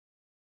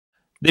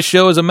This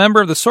show is a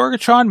member of the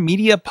Sorgatron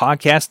Media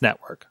Podcast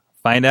Network.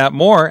 Find out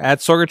more at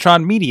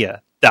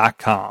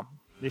sorgatronmedia.com.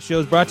 This show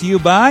is brought to you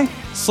by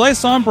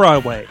Slice on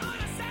Broadway,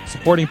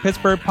 supporting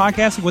Pittsburgh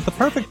podcasting with the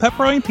perfect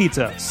pepperoni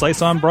pizza,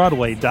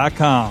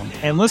 sliceonbroadway.com.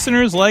 And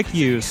listeners like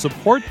you,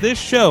 support this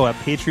show at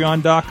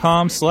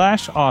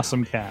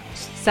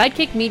patreon.com/awesomecast.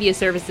 Sidekick Media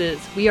Services.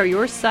 We are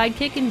your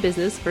sidekick in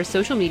business for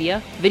social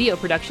media, video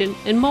production,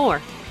 and more.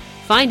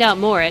 Find out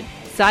more at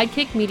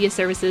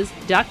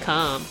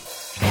sidekickmediaservices.com.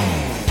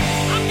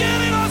 I'm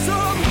getting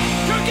awesome,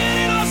 you're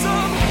getting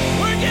awesome,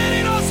 we're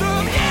getting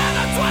awesome, yeah,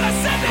 that's what I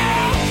said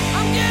now.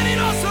 I'm getting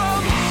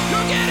awesome,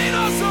 you're getting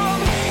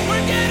awesome,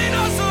 we're getting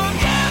awesome,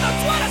 yeah,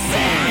 that's what I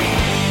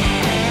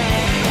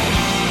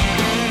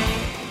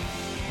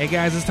said. Hey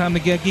guys, it's time to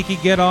get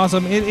geeky, get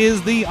awesome. It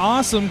is the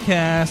Awesome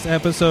Cast,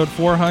 episode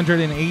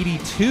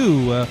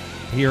 482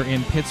 here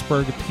in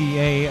Pittsburgh, PA.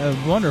 A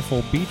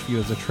wonderful beach view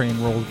as the train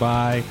rolls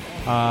by.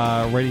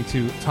 Ready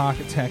to talk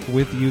tech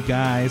with you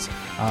guys.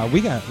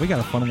 We got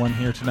a fun one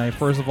here tonight.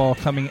 First of all,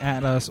 coming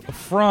at us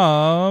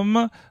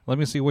from, let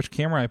me see which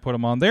camera I put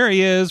him on. There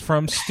he is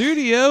from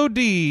Studio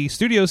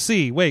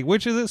C. Wait,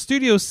 which is it?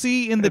 Studio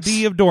C in the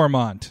D of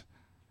Dormont.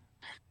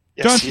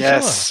 Yes, John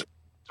yes. So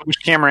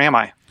which camera am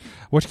I?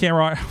 Which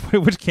camera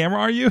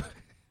are you?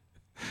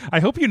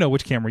 I hope you know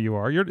which camera you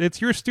are. It's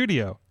your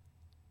studio.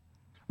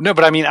 No,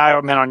 but I meant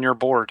on your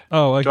board.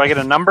 Oh, okay. Do I get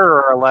a number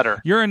or a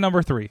letter? You're in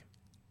number 3.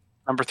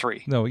 Number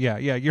 3. No, yeah.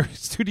 Your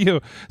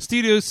Studio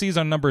C's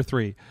on number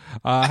 3.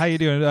 How you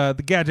doing?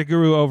 The Gadget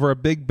Guru over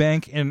at Big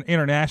Bank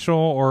International,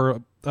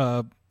 or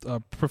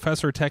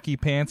Professor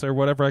Techie Pants, or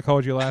whatever I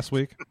called you last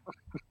week.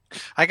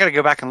 I got to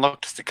go back and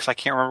look because I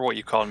can't remember what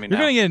you called me now.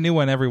 You're going to get a new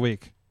one every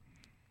week.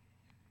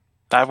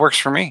 That works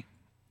for me.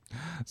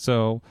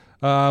 So,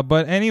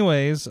 but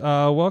anyways,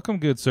 welcome,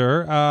 good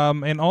sir.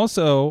 And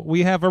also,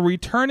 we have a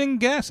returning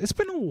guest. It's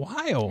been a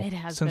while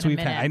since we've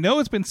had. I know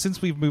it's been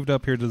since we've moved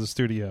up here to the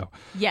studio.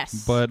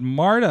 Yes. But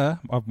Marta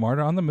of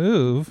Marta on the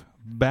Move,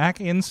 back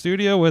in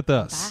studio with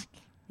us. Back.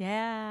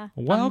 Yeah.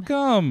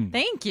 Welcome.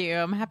 Thank you.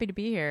 I'm happy to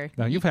be here.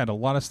 Now, you've had a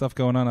lot of stuff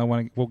going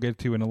on. We'll get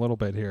to in a little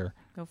bit here.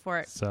 Go for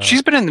it. So.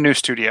 She's been in the new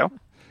studio.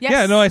 Yes.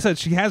 Yeah, no, I said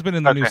she has been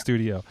in the new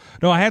studio.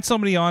 No, I had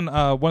somebody on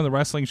one of the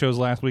wrestling shows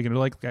last week, and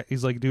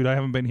he's like, dude, I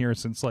haven't been here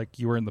since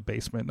you were in the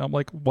basement. And I'm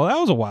like, well, that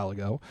was a while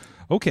ago.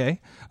 Okay.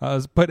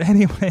 But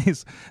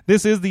anyways,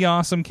 this is the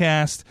Awesome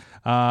Cast.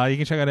 You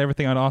can check out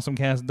everything on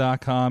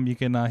awesomecast.com. You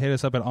can hit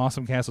us up at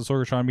awesomecast at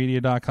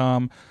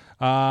sorgatronmedia.com.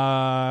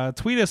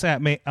 Tweet us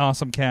at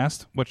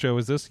AwesomeCast. What show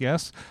is this?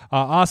 Yes.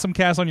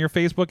 AwesomeCast on your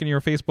Facebook and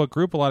your Facebook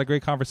group. A lot of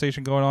great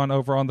conversation going on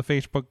over on the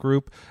Facebook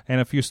group, and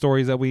a few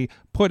stories that we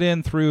put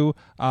in through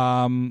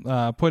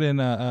to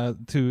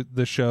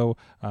the show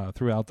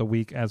throughout the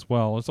week as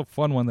well. It's a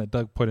fun one that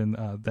Doug put in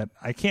that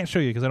I can't show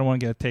you because I don't want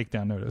to get a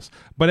takedown notice.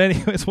 But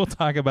anyways, we'll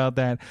talk about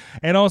that.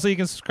 And also, you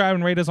can subscribe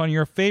and rate us on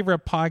your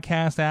favorite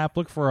podcast app.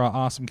 Look for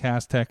Awesome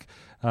Cast Tech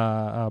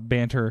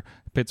Banter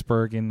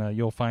Pittsburgh, and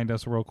you'll find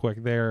us real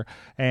quick there.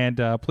 And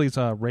please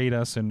rate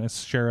us and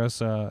share us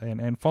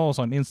and follow us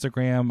on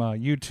Instagram,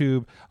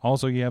 YouTube.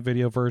 Also, you have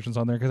video versions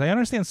on there, because I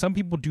understand some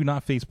people do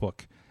not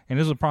Facebook. And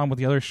this is a problem with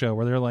the other show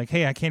where they're like,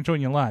 hey, I can't join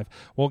you live.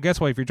 Well,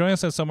 guess what? If you're joining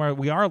us at somewhere,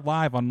 we are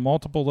live on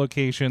multiple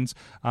locations,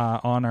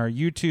 on our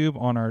YouTube,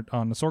 on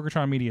the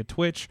Sorgatron Media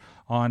Twitch,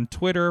 on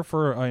Twitter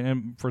for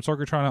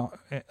Sorgatron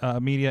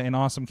Media and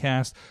Awesome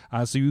Cast.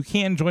 So you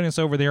can join us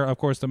over there. Of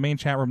course, the main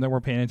chat room that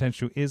we're paying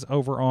attention to is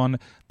over on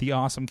the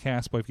Awesome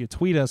Cast. But if you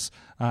tweet us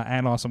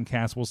at Awesome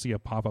Cast, we'll see a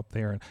pop up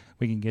there, and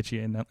we can get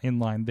you in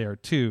line there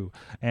too.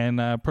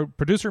 And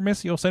producer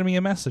Missy will send me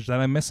a message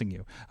that I'm missing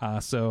you.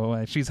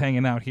 So she's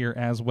hanging out here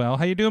as well.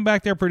 How you doing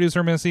back there,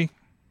 producer Missy?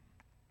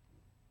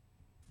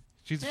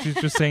 She's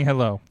just saying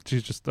hello.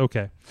 She's just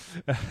okay.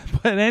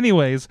 But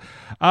anyways,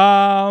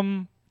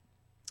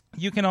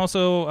 you can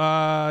also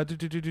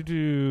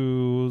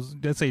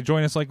let's say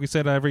join us, like we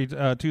said, every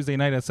Tuesday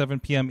night at 7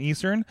 p.m.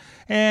 Eastern.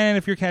 And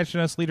if you're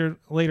catching us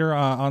later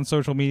on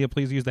social media,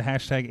 please use the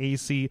hashtag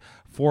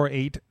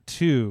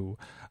AC482.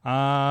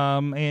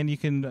 And you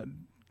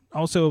can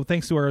also,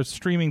 thanks to our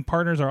streaming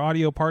partners, our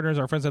audio partners,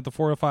 our friends at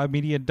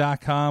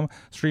the405media.com,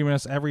 streaming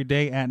us every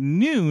day at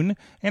noon,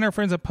 and our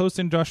friends at Post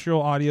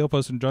Industrial Audio,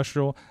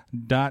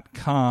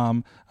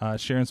 postindustrial.com,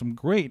 sharing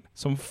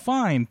some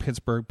fine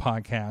Pittsburgh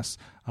podcasts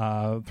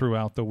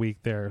throughout the week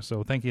there.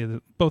 So thank you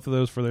to both of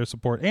those for their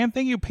support. And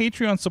thank you,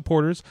 Patreon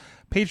supporters,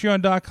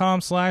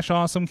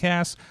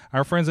 patreon.com/awesomecast,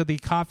 our friends at the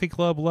Coffee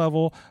Club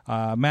level,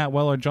 Matt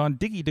Weller, John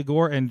Diggy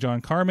DeGore, and John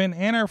Carmen,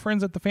 and our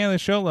friends at the Fan of the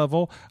Show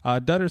level,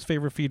 Dutter's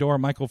favorite Fedor,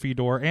 Michael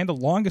Fedor, and the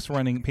longest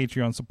running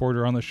Patreon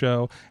supporter on the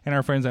show, and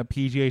our friends at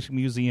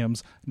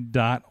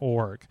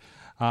pghmuseums.org.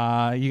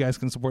 You guys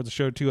can support the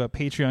show too at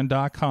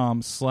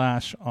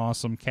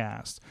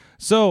patreon.com/awesomecast.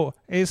 So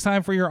it's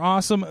time for your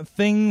awesome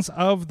things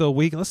of the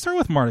week. Let's start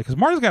with Marta, because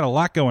Marta's got a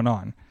lot going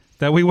on.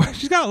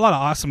 She's got a lot of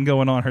awesome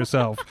going on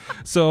herself.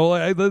 So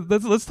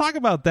let's talk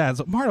about that.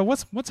 So Marta,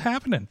 what's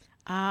happening?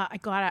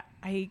 I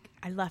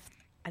left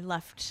I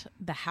left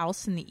the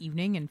house in the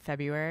evening in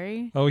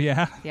February. Oh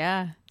yeah.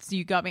 Yeah. So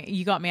you got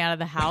me out of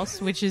the house,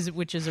 which is a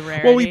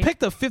rarity. Well, we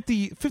picked a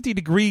 50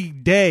 degree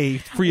day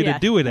for you Yeah. to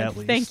do it at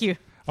least. Thank you.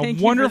 A Thank you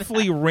for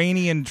wonderfully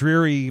rainy and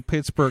dreary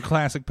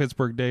classic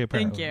Pittsburgh day.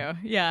 Apparently.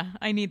 Thank you. Yeah,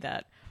 I need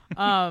that.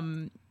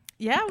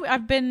 Yeah,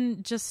 I've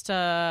been just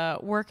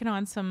working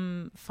on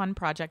some fun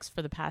projects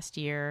for the past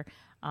year.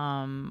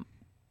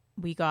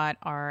 We got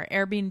our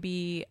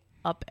Airbnb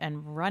up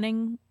and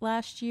running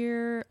last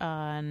year,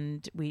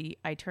 and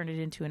I turned it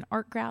into an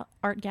art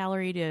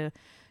gallery to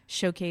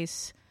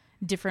showcase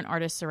different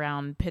artists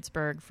around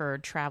Pittsburgh for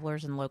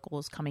travelers and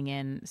locals coming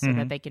in so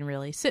that they can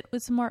really sit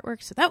with some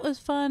artwork. So that was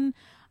fun.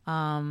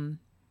 And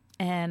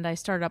I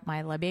started up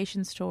my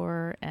libation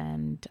store,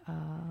 and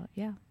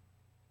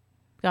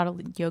got a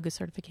yoga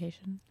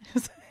certification.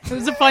 It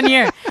was a fun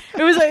year.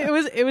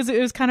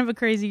 It was kind of a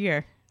crazy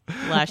year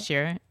last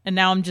year, and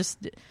now I'm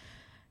just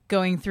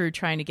going through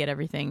trying to get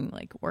everything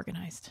like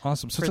organized.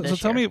 Awesome. So this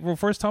tell year. me,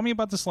 first tell me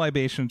about this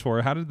libation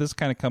tour. How did this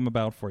kind of come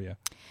about for you?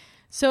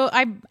 So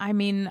I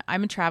mean,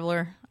 I'm a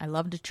traveler. I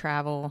love to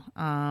travel.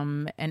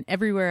 And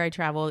everywhere I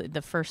travel,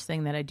 the first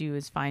thing that I do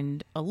is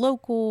find a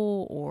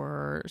local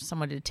or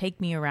someone to take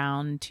me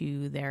around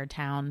to their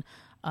town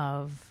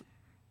of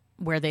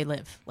where they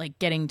live, like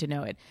getting to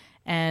know it.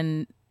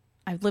 And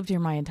I've lived here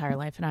my entire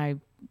life, and I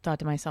thought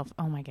to myself,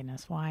 oh my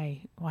goodness,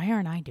 why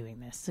aren't I doing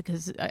this?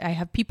 Because I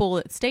have people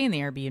that stay in the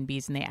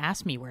Airbnbs and they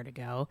ask me where to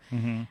go.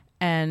 Mm-hmm.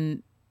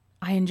 And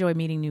I enjoy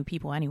meeting new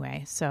people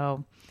anyway.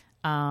 So,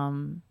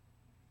 and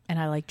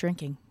I like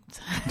drinking.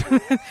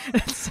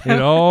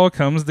 It all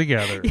comes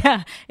together.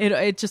 Yeah,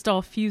 it just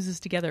all fuses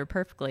together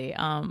perfectly.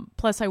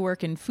 Plus, I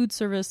work in food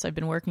service. I've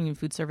been working in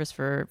food service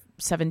for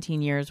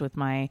 17 years with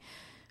my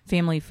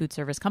family food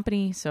service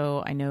company,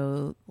 so I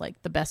know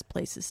like the best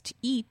places to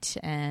eat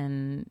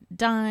and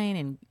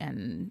dine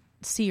and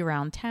see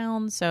around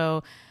town.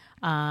 So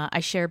I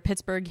share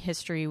Pittsburgh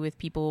history with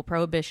people,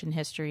 Prohibition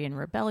history and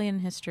Rebellion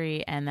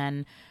history, and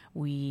then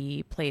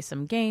we play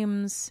some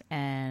games,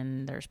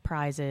 and there's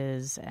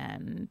prizes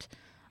and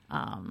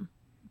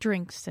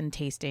drinks and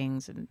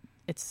tastings, and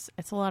it's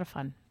a lot of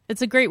fun.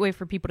 It's a great way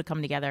for people to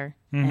come together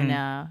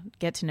and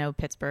get to know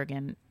Pittsburgh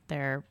and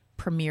their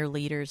premier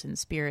leaders in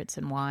spirits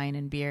and wine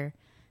and beer.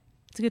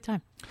 It's a good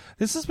time.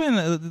 This has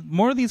been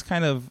more of these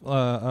kind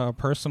of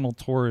personal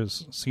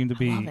tours seem to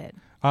be. I love it.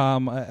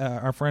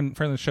 Our friend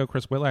of the show,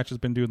 Chris Whitlatch, has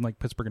been doing like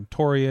Pittsburgh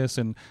Notorious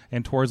and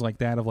tours like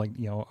that of like,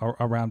 you know,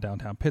 around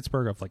downtown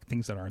Pittsburgh of like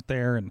things that aren't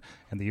there and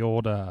the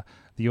old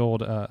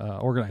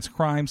organized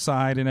crime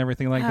side and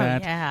everything like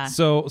that. Yeah.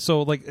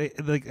 So like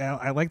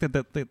I like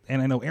that,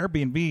 and I know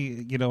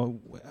Airbnb, you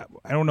know,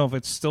 I don't know if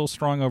it's still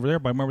strong over there,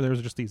 but I remember there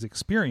was just these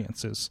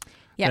experiences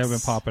that have been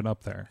popping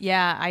up there.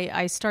 Yeah,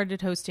 I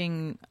started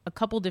hosting a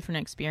couple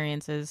different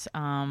experiences.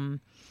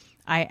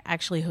 I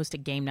actually host a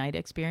game night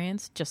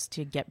experience just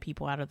to get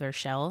people out of their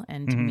shell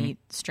and to meet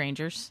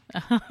strangers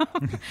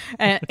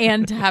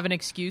and to have an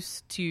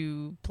excuse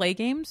to play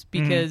games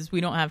because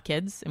we don't have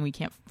kids and we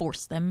can't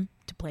force them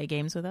to play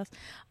games with us.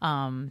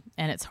 And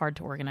it's hard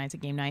to organize a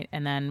game night.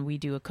 And then we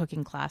do a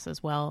cooking class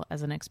as well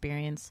as an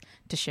experience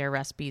to share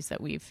recipes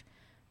that we've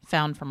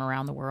found from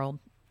around the world.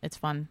 It's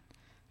fun.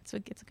 It's a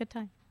good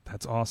time.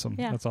 That's awesome.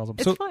 Yeah, That's awesome.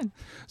 It's fun.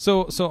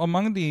 So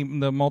among the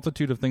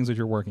multitude of things that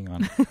you're working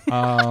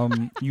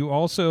on, you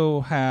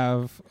also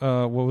have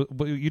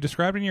what you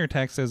described in your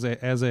text as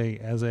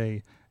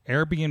a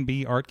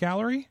Airbnb art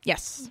gallery.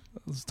 Yes.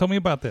 Tell me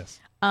about this.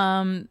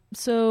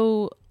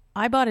 So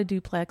I bought a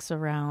duplex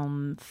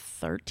around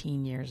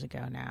 13 years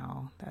ago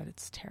now. That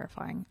it's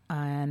terrifying.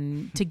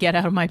 And to get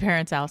out of my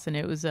parents' house, and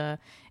it was a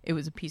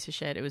piece of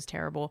shit. It was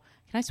terrible.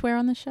 Can I swear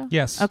on this show?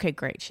 Yes. Okay,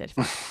 great. Shit.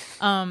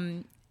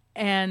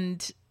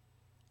 And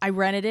I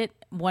rented it,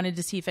 wanted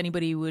to see if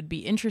anybody would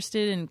be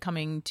interested in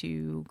coming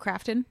to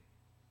Crafton,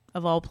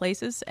 of all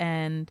places.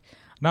 And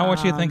not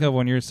what you think of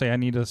when you say, I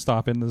need to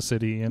stop into the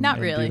city and, not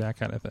and really. do that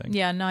kind of thing.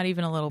 Yeah, not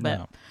even a little bit.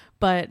 No.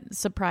 But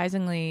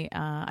surprisingly,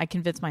 I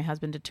convinced my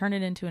husband to turn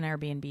it into an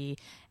Airbnb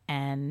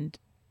and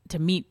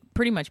to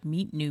pretty much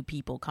meet new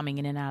people coming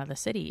in and out of the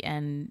city.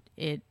 And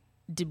it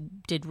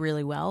did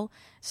really well.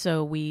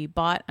 So we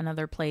bought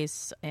another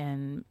place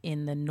in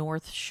the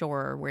North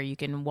Shore where you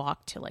can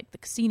walk to like the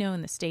casino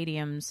and the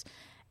stadiums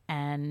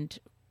and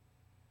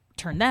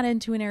turn that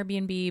into an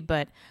Airbnb.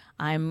 But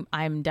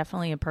I'm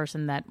definitely a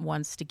person that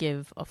wants to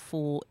give a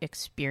full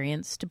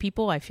experience to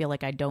people. I feel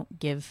like I don't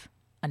give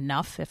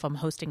enough if I'm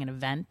hosting an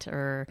event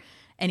or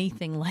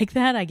anything like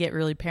that. I get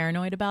really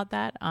paranoid about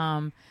that.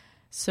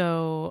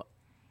 So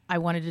I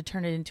wanted to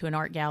turn it into an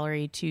art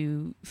gallery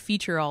to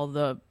feature all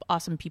the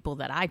awesome people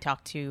that I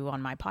talk to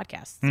on my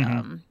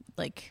podcast,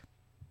 like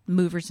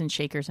movers and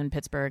shakers in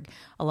Pittsburgh,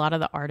 a lot of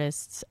the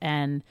artists.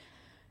 And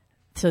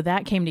so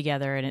that came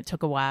together, and it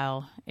took a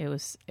while. It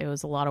was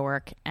a lot of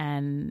work.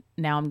 And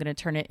now I'm going to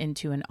turn it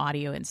into an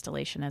audio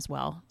installation as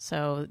well.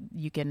 So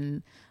you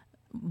can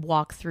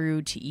walk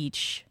through to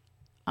each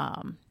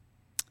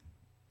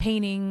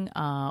painting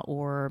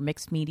or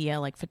mixed media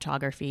like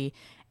photography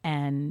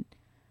and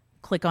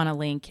click on a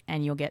link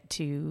and you'll get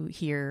to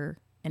hear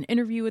an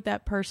interview with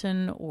that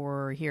person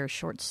or hear a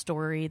short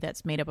story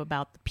that's made up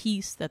about the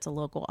piece that's a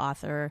local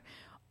author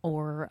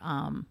or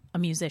a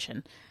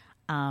musician.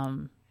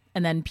 And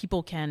then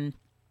people can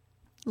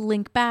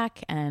link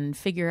back and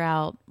figure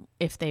out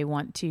if they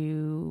want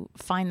to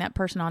find that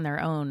person on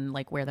their own,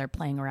 like where they're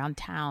playing around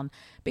town.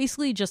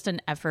 Basically just an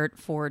effort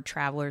for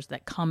travelers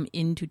that come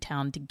into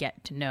town to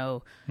get to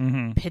know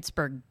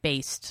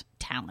Pittsburgh-based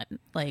talent,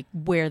 like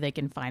where they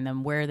can find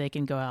them, where they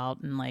can go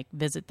out and like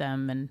visit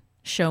them and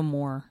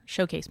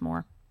showcase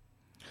more.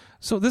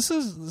 So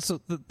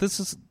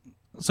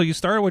so you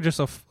started with just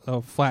a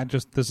flat,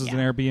 just this is an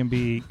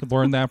Airbnb,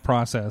 learn that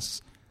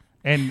process.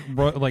 And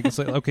like, it's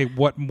like, okay,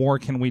 what more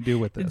can we do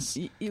with this?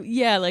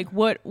 Yeah, like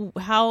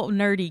how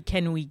nerdy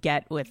can we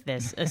get with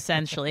this,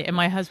 essentially? And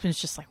my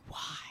husband's just like, why?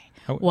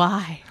 It's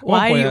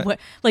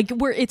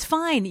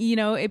fine. You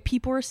know,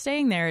 people are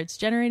staying there. It's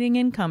generating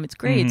income. It's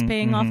great. It's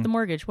paying off the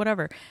mortgage,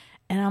 whatever.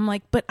 And I'm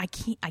like, but I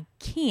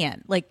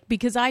can't, like,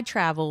 because I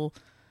travel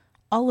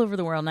all over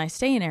the world and I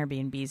stay in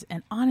Airbnbs.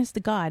 And honest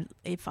to God,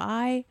 if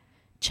I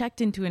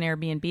checked into an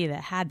Airbnb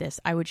that had this,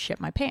 I would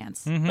shit my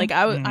pants. Like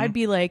I'd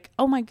be like,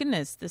 oh my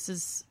goodness, this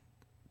is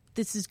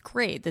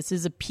great. This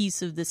is a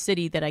piece of the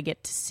city that I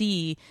get to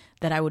see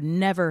that I would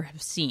never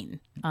have seen.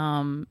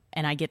 And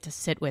I get to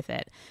sit with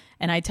it.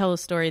 And I tell a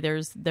story.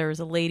 There's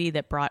a lady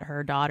that brought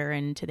her daughter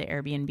into the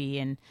Airbnb,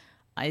 and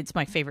it's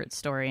my favorite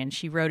story. And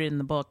she wrote it in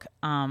the book,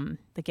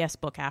 the guest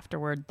book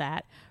afterward,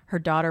 that her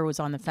daughter was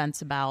on the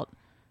fence about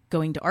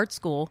going to art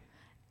school.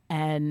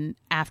 And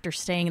after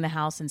staying in the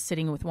house and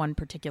sitting with one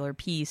particular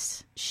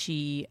piece,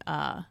 she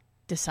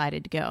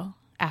decided to go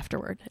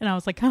afterward. And I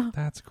was like, oh.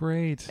 That's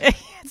great.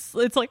 It's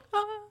like,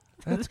 oh.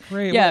 That's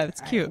great. Yeah,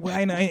 it's cute.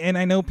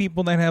 I know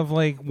people that have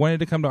like wanted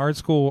to come to art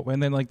school and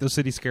then like the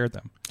city scared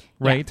them,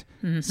 right?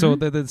 Yeah. So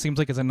that seems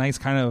like it's a nice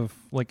kind of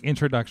like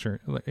introductory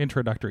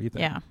thing.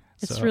 Yeah,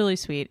 it's really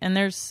sweet. And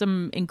there's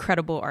some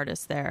incredible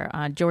artists there.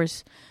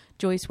 Joyce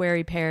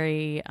Wary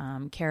Perry,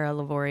 Cara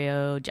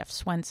Livorio, Jeff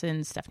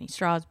Swenson, Stephanie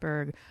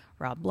Strasberg,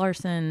 Rob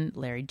Larson,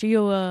 Larry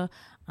Gioa.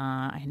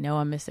 I know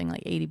I'm missing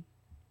like 80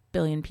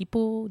 billion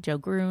people, Joe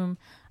Groom.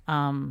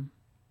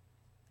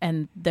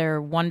 And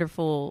they're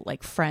wonderful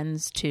like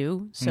friends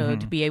too. So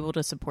to be able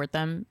to support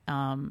them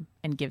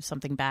and give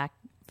something back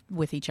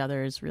with each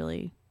other is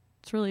really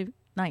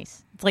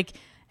nice. It's like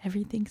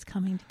everything's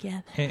coming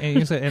together. And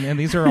you said, and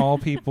these are all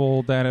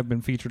people that have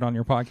been featured on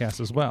your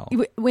podcast as well.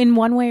 In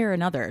one way or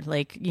another.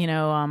 Like, you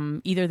know,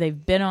 either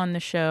they've been on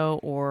the show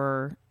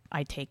or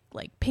I take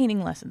like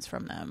painting lessons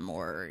from them,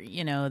 or,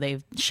 you know,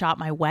 they've shot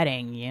my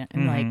wedding, you know,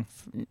 and like,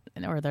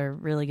 or they're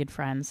really good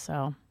friends.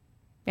 So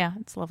yeah,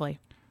 it's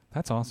lovely.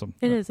 That's awesome.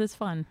 It is. It's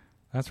fun.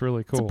 That's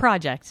really cool. It's a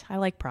project. I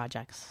like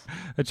projects.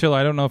 Chill,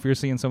 I don't know if you're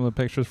seeing some of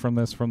the pictures from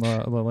this, from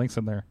the links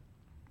in there.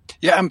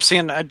 Yeah, I'm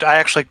seeing. I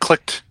actually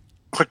clicked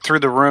through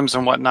the rooms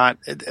and whatnot.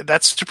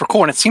 That's super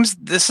cool. And it seems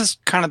this is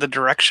kind of the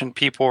direction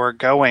people are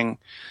going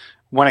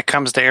when it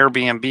comes to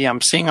Airbnb.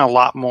 I'm seeing a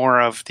lot more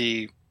of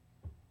the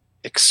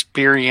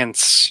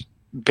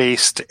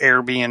experience-based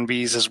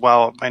Airbnbs as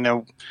well.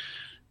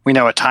 We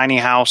know a tiny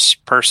house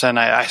person.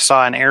 I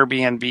saw an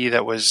Airbnb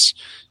that was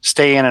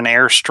stay in an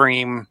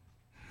Airstream.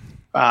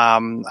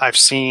 I've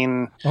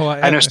seen.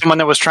 I know someone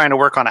that was trying to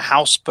work on a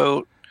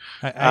houseboat.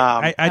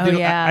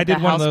 I did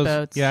one of those.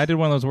 Boats. Yeah, I did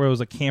one of those where it was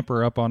a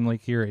camper up on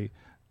Lake Erie,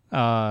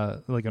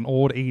 like an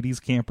old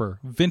 '80s camper,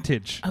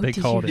 vintage. They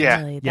called it.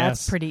 Really? Yeah,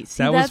 That's pretty.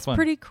 See, that was that's fun.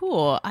 pretty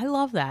cool. I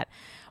love that.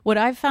 What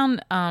I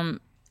found,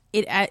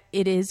 it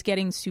is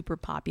getting super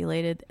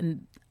populated,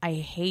 and I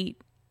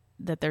hate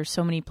that there's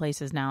so many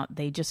places now.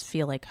 They just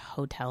feel like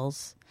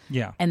hotels.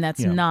 Yeah, and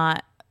that's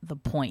not the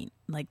point.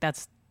 Like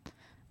that's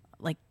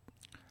like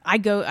I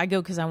go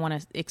because I want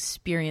to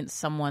experience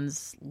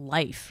someone's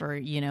life, or,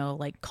 you know,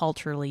 like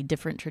culturally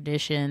different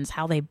traditions,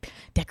 how they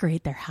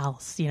decorate their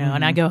house, you know.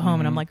 And I go home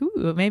and I'm like,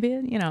 ooh, maybe,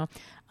 you know.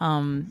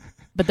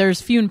 But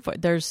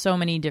there's so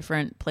many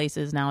different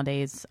places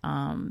nowadays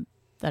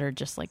that are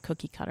just like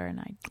cookie cutter, and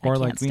I or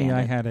can't like stand me,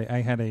 it.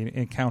 I had an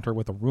encounter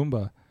with a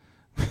Roomba.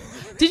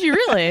 Did you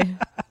really?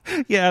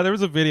 Yeah, there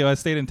was a video. I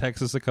stayed in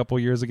Texas a couple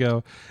years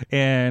ago,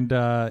 and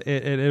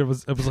it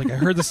was like I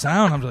heard the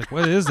sound. I was like,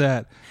 "What is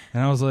that?"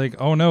 And I was like,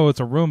 "Oh no,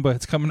 it's a Roomba.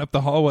 It's coming up the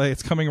hallway.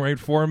 It's coming right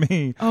for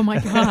me." Oh my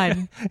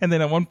God! And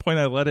then at one point,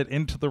 I let it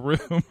into the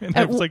room, and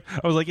I was like,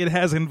 "It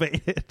has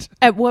invaded."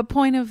 At what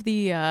point of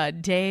the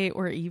day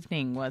or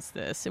evening was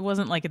this? It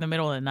wasn't like in the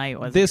middle of the night,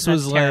 was it? This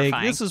was terrifying.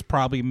 like this is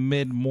probably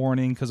mid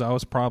morning because I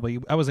was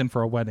in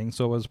for a wedding,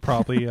 so it was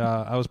probably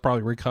I was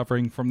probably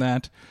recovering from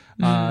that.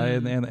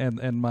 And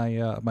and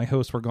my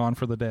hosts were gone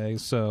for the day,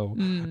 so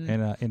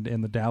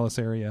in the Dallas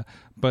area.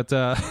 But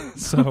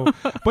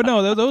but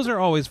no, those are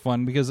always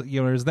fun because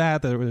there's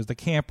there's the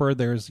camper,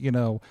 there's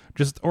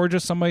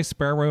just somebody's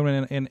spare room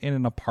in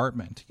an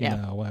apartment.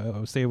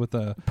 I stay with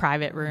a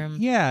private room.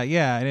 Yeah,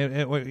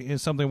 and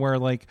it's something where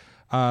like.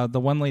 The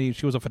one lady,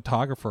 she was a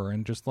photographer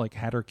and just like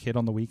had her kid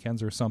on the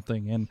weekends or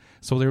something, and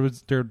so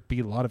there'd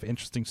be a lot of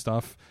interesting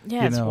stuff.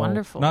 Yeah, it's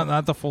wonderful.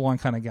 Not the full on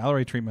kind of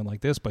gallery treatment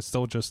like this, but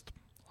still just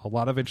a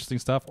lot of interesting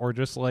stuff. Or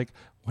just like,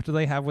 what do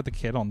they have with the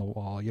kid on the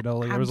wall? Like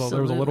there was a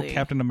little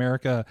Captain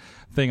America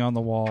thing on the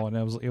wall, and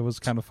it was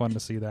kind of fun to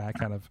see that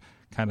kind of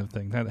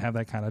thing, have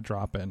that kind of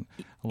drop in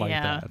like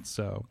that.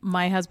 So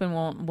my husband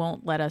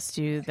won't let us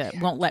do that.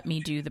 Won't let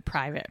me do the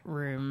private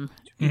room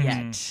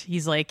yet.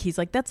 He's like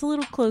that's a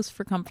little close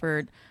for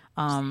comfort.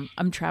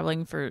 I'm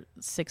traveling for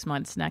 6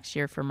 months next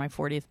year for my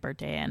 40th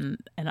birthday, and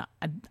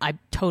I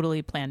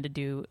totally plan to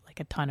do like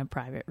a ton of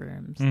private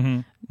rooms,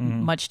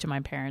 much to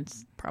my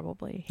parents'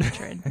 probably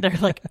hatred. They're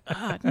like,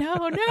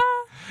 no,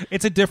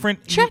 it's a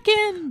different check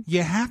in.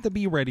 You have to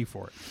be ready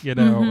for it,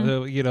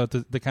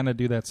 to kind of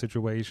do that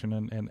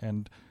situation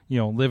and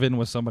live in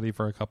with somebody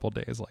for a couple of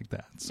days like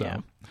that.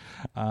 So,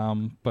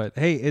 but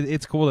hey,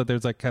 it's cool that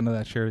there's like kind of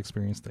that shared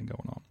experience thing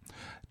going on.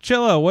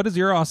 Chilla, what is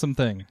your awesome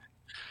thing?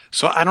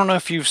 So I don't know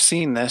if you've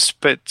seen this,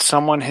 but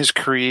someone has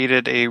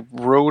created a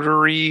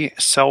rotary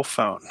cell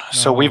phone.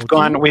 So we've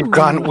gone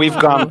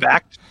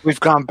back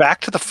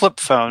to the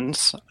flip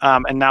phones,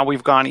 and now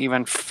we've gone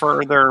even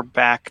further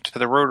back to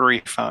the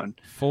rotary phone.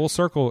 Full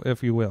circle,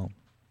 if you will.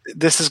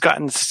 This has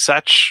gotten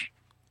such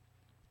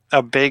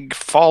a big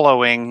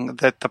following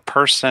that the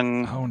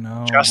person,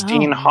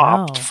 Justine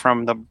Haupt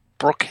from the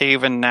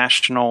Brookhaven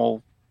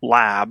National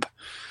Lab,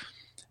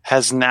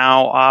 has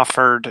now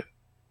offered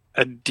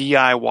a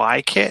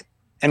DIY kit.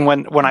 And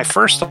when I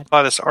first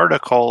saw this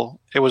article,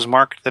 it was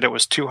marked that it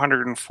was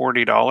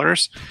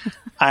 $240.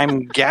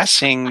 I'm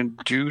guessing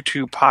due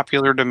to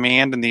popular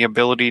demand and the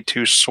ability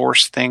to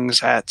source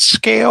things at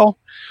scale,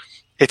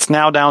 it's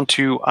now down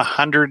to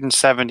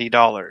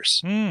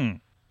 $170.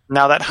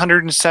 Now that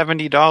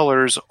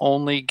 $170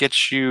 only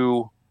gets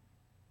you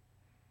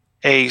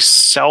a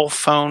cell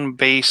phone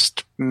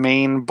based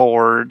main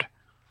board,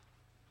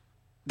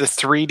 the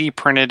 3D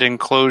printed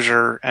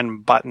enclosure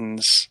and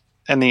buttons,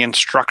 and the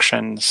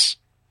instructions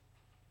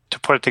to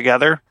put it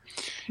together.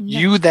 No.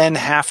 You then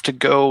have to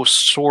go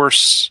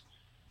source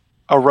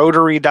a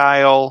rotary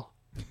dial,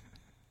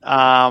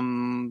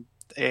 an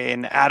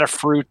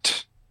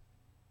Adafruit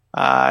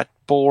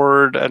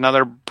board,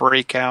 another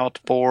breakout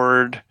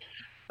board,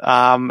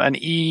 an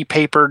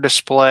e-paper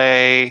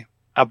display,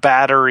 a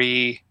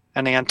battery,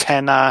 an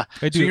antenna.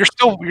 So you're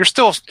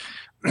still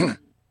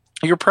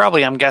you're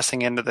probably, I'm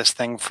guessing, into this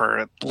thing for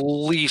at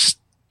least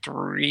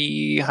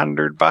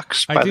 $300 by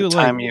the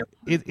time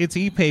it's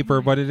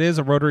e-paper, but it is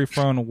a rotary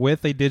phone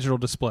with a digital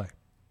display.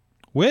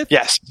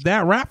 Yes,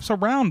 that wraps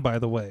around, by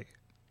the way.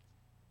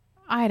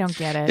 I don't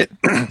get it.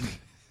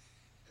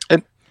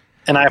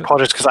 And I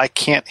apologize because I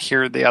can't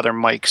hear the other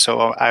mic, so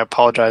I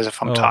apologize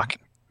if I'm talking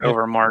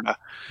over Marta.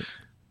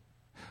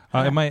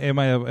 It might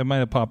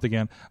have popped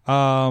again.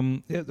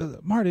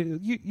 Marta,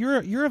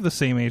 you're of the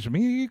same age as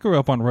me. You grew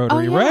up on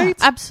rotary, right?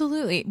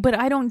 Absolutely. But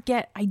I don't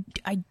get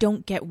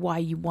why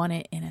you want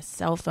it in a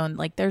cell phone.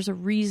 Like, there's a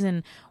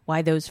reason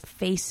why those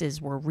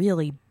faces were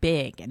really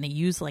big and they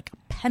use like a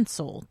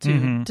pencil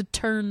to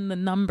turn the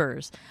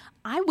numbers.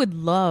 I would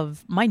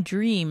love, my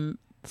dream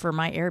for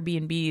my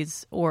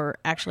Airbnbs, or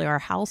actually our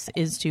house,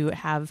 is to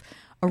have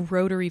a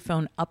rotary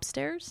phone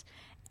upstairs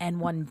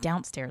and one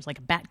downstairs, like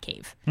a bat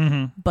cave.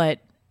 But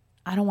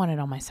I don't want it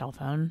on my cell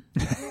phone.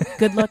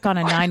 Good luck on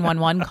a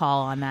 911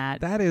 call on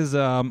that. That is,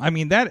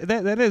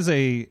 that is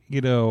a,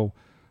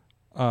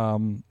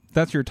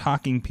 that's your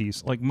talking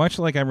piece. Like, much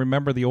like I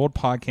remember the old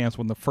podcast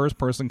when the first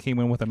person came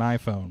in with an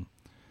iPhone.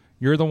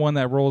 You're the one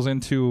that rolls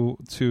into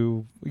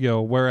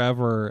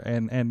wherever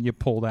and you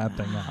pull that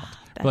thing out.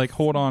 Like,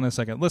 hold on a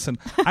second. Listen,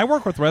 I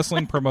work with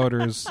wrestling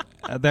promoters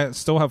that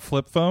still have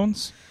flip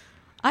phones.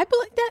 I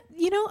believe that,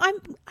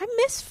 I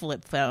miss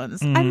flip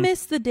phones. I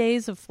miss the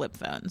days of flip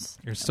phones.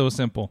 You're so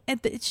simple.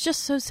 It's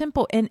just so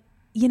simple. And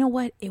you know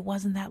what? It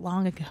wasn't that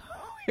long ago.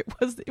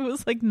 It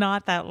was like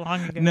not that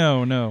long ago.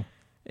 No.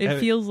 It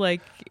feels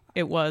like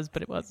it was,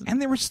 but it wasn't.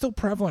 And they were still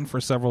prevalent for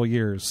several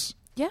years.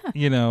 Yeah.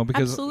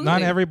 Because absolutely.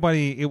 not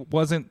everybody, it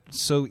wasn't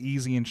so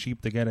easy and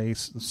cheap to get a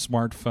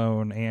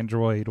smartphone,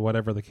 Android,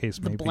 whatever the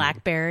case may be.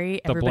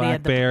 BlackBerry. Everybody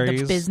had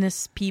the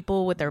business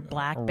people with their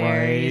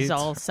BlackBerries,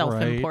 all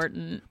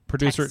self-important.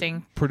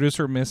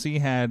 Producer Missy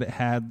had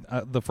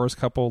the first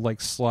couple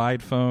like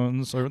slide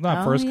phones, or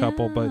not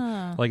couple,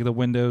 but like the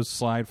Windows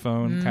slide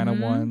phone kind of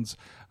ones.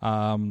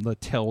 The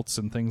tilts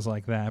and things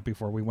like that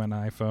before we went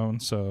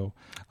iPhone. So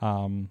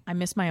I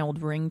miss my old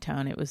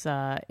ringtone.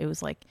 It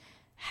was like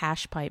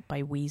Hash Pipe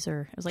by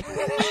Weezer. It was like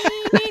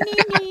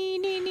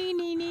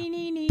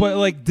but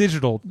like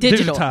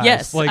digitized.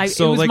 Yes, like it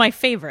was like, my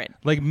favorite.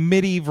 like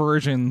MIDI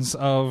versions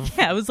of.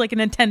 Yeah, it was like a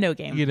Nintendo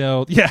game.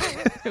 Yeah.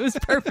 It was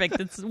perfect.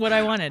 It's what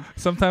I wanted.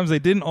 Sometimes they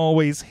didn't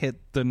always hit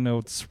the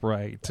notes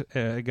right.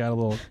 It got a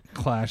little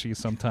clashy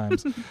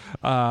sometimes.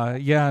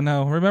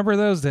 Remember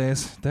those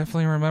days.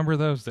 Definitely remember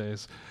those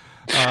days.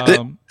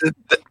 The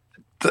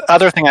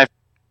other thing I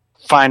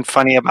find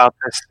funny about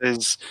this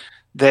is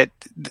that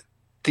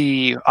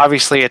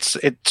obviously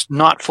it's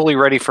not fully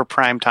ready for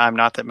prime time.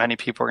 Not that many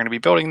people are going to be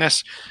building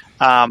this.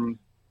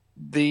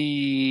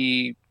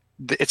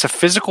 It's a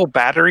physical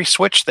battery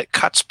switch that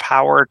cuts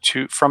power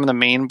from the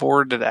main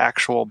board to the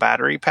actual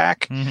battery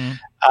pack.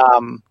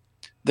 Mm-hmm.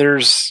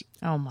 There's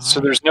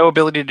no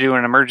ability to do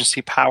an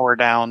emergency power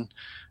down,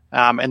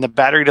 and the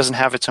battery doesn't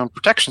have its own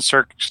protection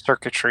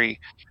circuitry.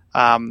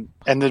 And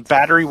the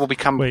battery will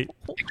become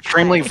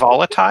extremely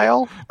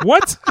volatile.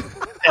 What?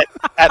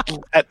 at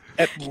low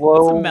it's a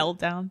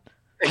meltdown.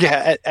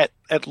 Yeah,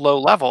 at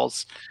low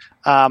levels.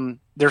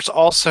 There's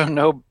also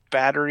no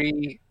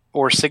battery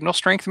or signal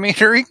strength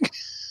metering.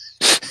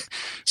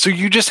 So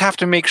you just have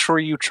to make sure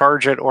you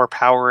charge it or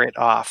power it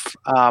off.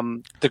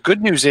 The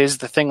good news is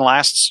the thing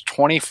lasts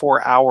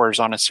 24 hours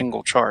on a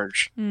single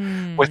charge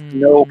with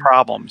no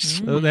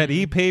problems. So that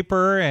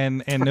e-paper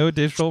and no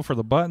digital for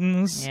the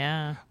buttons.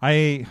 Yeah.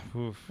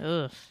 Oof.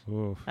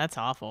 That's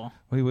awful.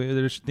 There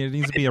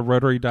needs to be a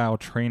rotary dial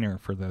trainer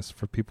for this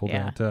for people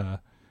that.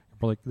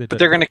 But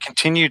they're going to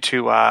continue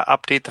to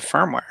update the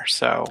firmware.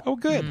 So. Oh,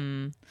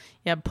 good.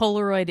 Yeah,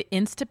 Polaroid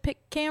Instapic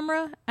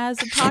camera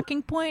as a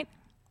talking point.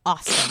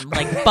 Awesome,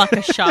 like buck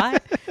a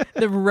shot.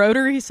 The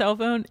rotary cell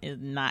phone is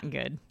not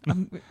good.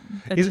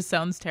 That just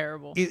sounds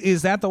terrible.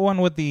 Is that the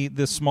one with the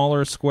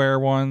smaller square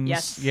ones?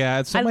 Yes.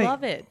 Yeah, I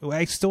love it.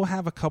 I still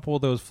have a couple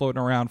of those floating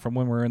around from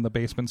when we were in the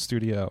basement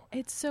studio.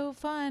 It's so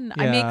fun.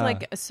 Yeah. I make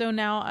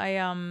now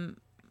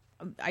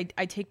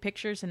I take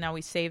pictures and now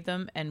we save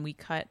them and we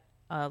cut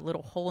a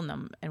little hole in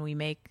them and we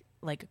make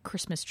like a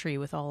Christmas tree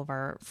with all of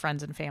our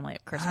friends and family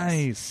at Christmas.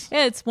 Nice.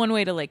 Yeah, it's one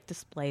way to like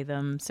display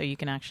them so you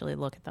can actually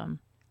look at them.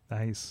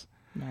 Nice.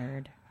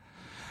 Nerd.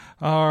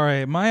 All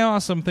right, my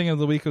awesome thing of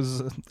the week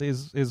is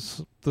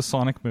the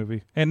Sonic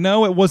movie. And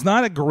no, it was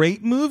not a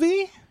great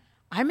movie.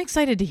 I'm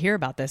excited to hear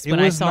about this when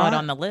I saw it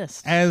on the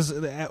list. There's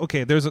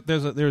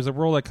a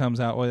rule that comes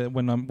out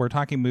when we're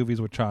talking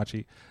movies with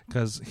Chachi,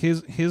 because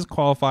his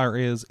qualifier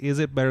is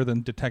it better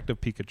than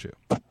Detective Pikachu?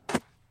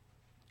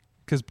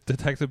 Because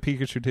Detective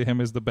Pikachu to him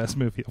is the best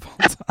movie of all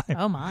time.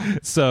 Oh my!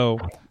 So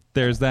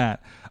there's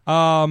that.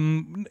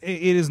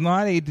 It is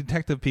not a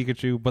Detective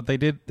Pikachu, but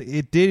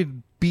it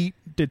did beat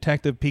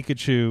Detective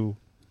Pikachu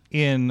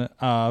in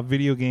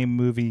video game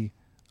movie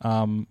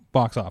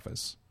box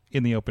office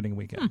in the opening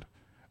weekend.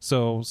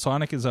 So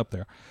Sonic is up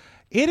there.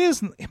 It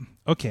is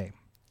okay.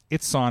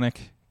 It's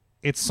Sonic.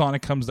 It's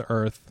Sonic Comes to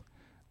Earth.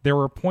 There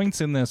were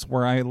points in this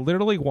where I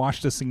literally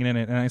watched a scene in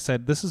it and I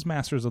said, "This is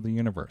Masters of the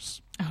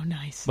Universe." Oh,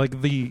 nice.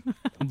 Like the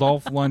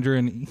Dolph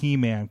Lundgren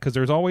He-Man, because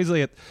there's always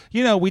we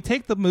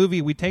take the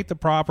movie, we take the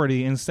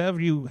property, instead of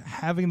you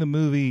having the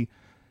movie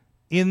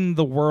in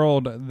the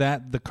world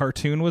that the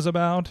cartoon was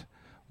about.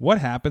 What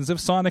happens if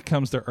Sonic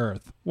comes to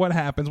Earth? What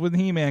happens when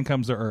He-Man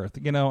comes to Earth?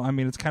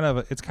 It's kind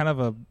of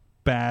a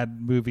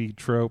bad movie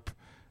trope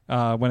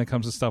when it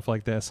comes to stuff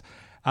like this.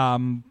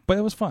 But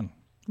it was fun.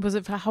 Was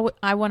it?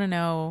 I want to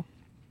know.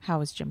 How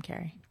was Jim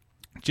Carrey?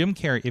 Jim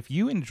Carrey, if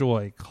you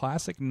enjoy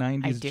classic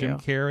 90s Jim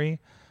Carrey,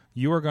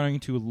 you are going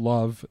to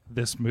love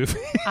this movie.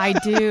 I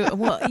do.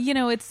 Well,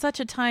 it's such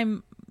a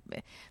time.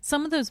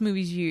 Some of those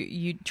movies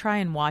you try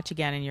and watch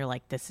again and you're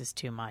like, this is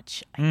too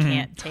much. I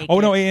can't take it. Oh,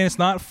 no, and it's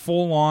not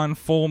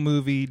full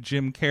movie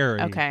Jim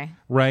Carrey. Okay.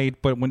 Right?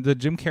 But when the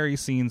Jim Carrey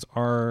scenes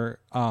are,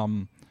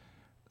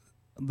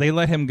 they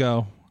let him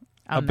go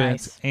a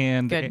bit.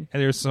 And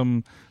there's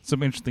some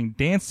interesting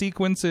dance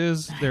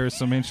sequences. There's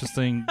some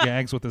interesting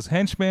gags with his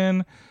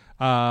henchmen.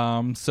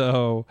 Okay.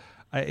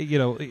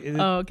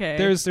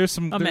 There's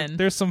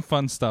some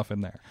fun stuff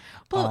in there.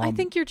 Well, I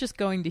think you're just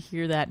going to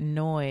hear that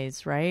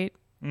noise, right?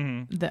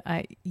 Mm-hmm.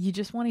 You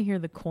just want to hear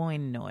the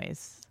coin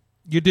noise.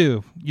 You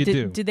do.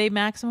 Do they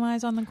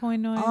maximize on the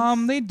coin noise?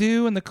 They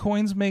do, and the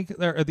coins make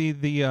the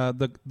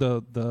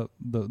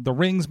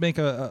rings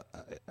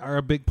are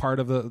a big part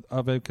of it,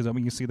 because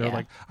you see they're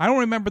like, I don't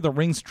remember the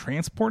rings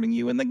transporting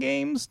you in the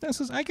games.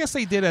 I guess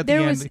they did at the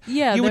end.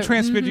 Yeah, you would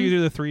transport you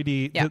to the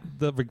 3D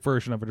the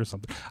version of it or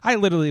something. I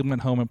literally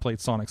went home and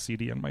played Sonic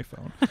CD on my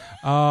phone.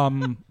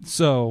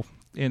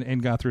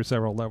 And got through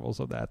several levels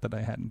of that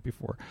I hadn't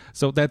before.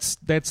 So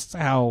that's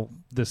how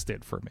this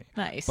did for me.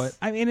 Nice. But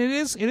I mean, it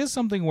is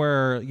something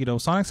where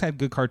Sonic's had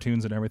good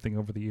cartoons and everything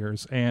over the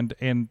years, and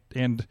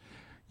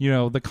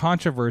the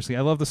controversy.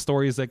 I love the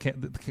stories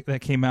that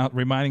came out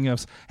reminding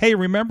us, hey,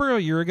 remember a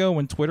year ago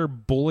when Twitter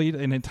bullied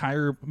an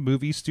entire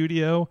movie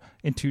studio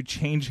into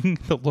changing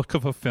the look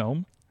of a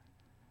film?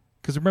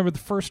 Because remember, the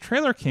first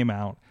trailer came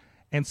out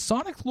and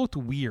Sonic looked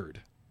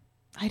weird.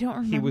 I don't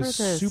remember. He was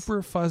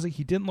super fuzzy.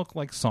 He didn't look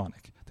like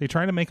Sonic. They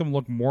tried to make him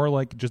look more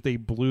like just a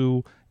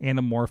blue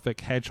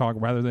anamorphic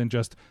hedgehog rather than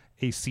just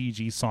a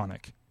CG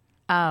Sonic.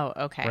 Oh,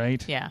 okay.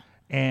 Right? Yeah.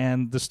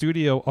 And the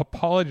studio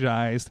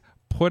apologized,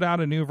 put out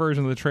a new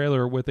version of the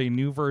trailer with a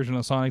new version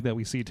of Sonic that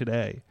we see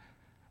today.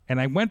 And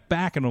I went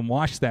back and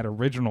watched that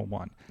original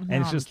one. Now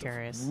And it's I'm just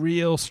curious.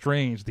 real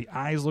strange. The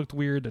eyes looked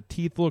weird. The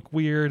teeth look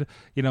weird.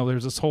 You know,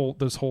 there's this whole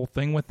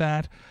thing with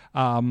that.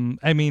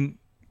 I mean,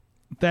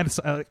 that's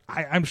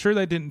I'm sure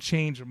that didn't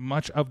change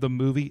much of the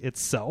movie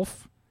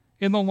itself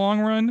in the long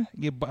run,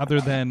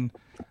 other than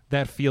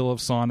that feel of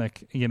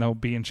Sonic, you know,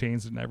 being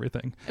changed and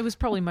everything. It was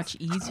probably much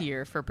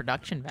easier for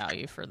production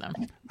value for them.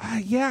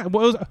 Yeah,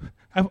 well,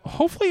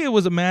 hopefully it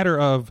was a matter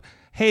of,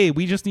 hey,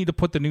 we just need to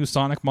put the new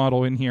Sonic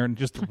model in here and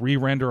just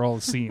re-render all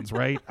the scenes,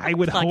 right? I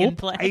would Plug hope. and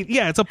play.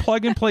 Yeah, it's a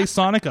plug-and-play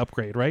Sonic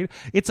upgrade, right?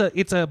 It's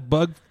a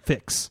bug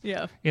fix.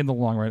 Yeah. In the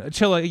long run.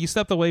 Chilla, you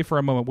stepped away for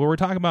a moment. We were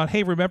talking about,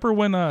 hey, remember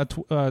when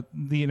the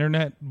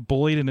internet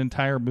bullied an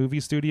entire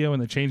movie studio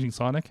into changing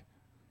Sonic?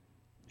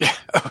 Yeah.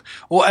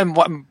 Well,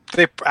 and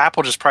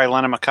Apple just probably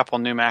lent him a couple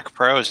new Mac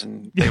Pros,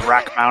 and they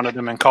rack mounted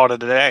them and called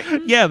it a day.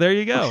 Yeah, there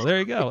you go. There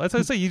you go. That's what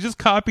I say. You just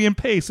copy and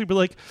paste. You'd be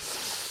like,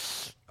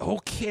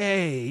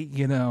 okay,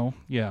 you know,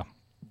 yeah.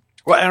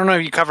 Well, I don't know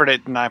if you covered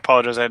it, and I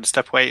apologize. I had to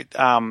step away.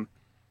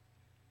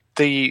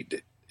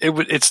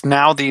 It's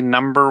now the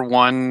number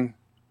one.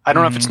 I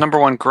don't know if it's number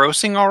one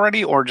grossing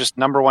already, or just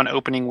number one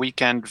opening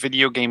weekend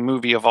video game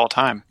movie of all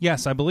time.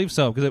 Yes, I believe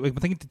so, because I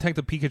think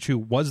Detective Pikachu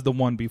was the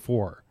one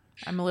before.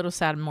 I'm a little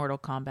sad Mortal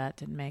Kombat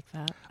didn't make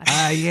that.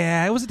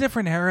 Yeah, it was a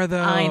different era,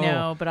 though. I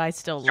know, but I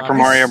still love Super it.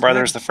 Mario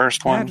Brothers, the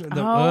first one. Don't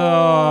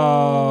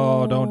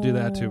do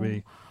that to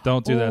me.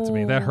 Don't do that to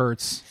me. That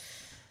hurts.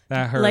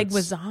 That hurts.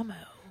 Leguizamo.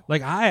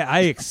 Like I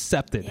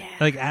accepted.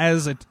 Like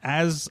as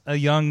a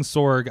young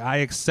Sorg, I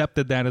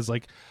accepted that as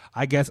like,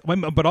 I guess.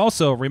 But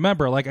also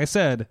remember, like I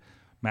said,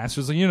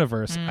 Masters of the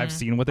Universe. I've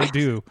seen what they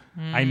do.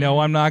 I know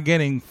I'm not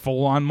getting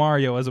full on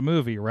Mario as a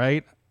movie,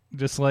 right?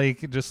 Just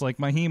like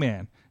my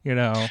He-Man. You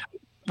know,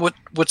 what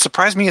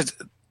surprised me is,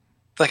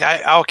 like,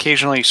 I'll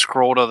occasionally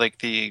scroll to like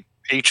the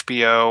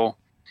HBO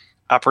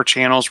upper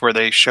channels where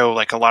they show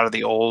like a lot of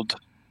the old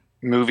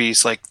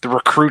movies. Like The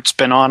Recruit's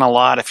been on a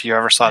lot. If you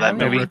ever saw that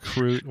The movie,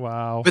 Recruit.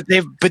 Wow. but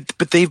they've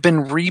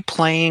been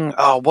replaying.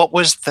 Oh, what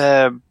was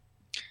the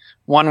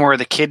one where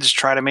the kids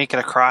try to make it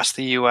across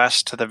the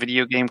U.S. to the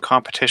video game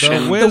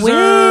competition? The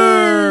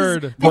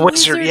Wizard. The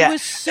Wizard, yeah.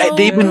 was so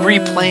They've been good.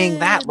 replaying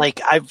that.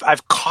 Like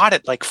I've caught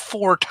it like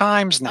 4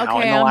 times now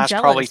Okay, in the I'm last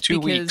jealous probably 2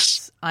 because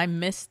weeks. I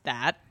missed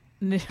that.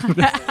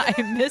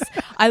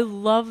 I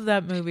love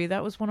that movie.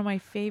 That was one of my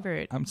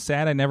favorite. I'm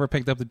sad I never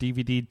picked up the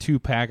DVD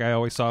 2-pack I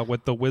always saw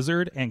with The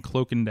Wizard and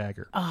Cloak and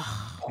Dagger.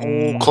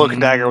 Oh, Cloak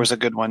and Dagger was a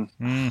good one.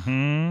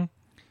 Mm-hmm.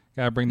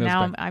 Gotta bring those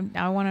Now back.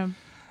 I want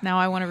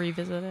to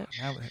revisit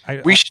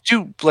it. We should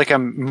do like a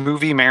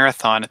movie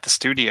marathon at the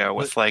studio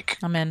with like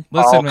I'm in.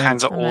 Listen, all man,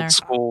 kinds of I'm old there.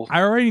 school.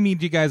 I already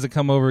need you guys to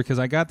come over because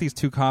I got these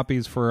 2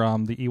 copies for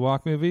the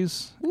Ewok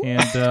movies,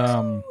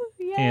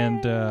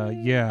 and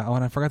yeah. Oh,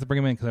 and I forgot to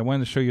bring them in because I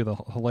wanted to show you the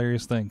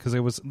hilarious thing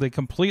because they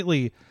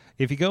completely.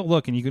 If you go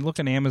look, and you can look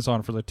on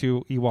Amazon for the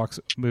 2 Ewoks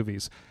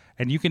movies,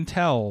 and you can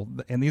tell,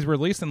 and these were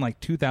released in like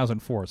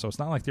 2004, so it's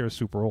not like they were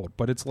super old,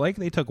 but it's like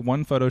they took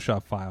one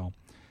Photoshop file.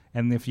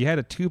 And if you had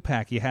a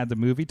 2-pack, you had the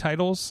movie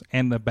titles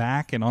and the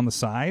back and on the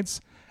sides.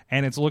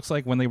 And it looks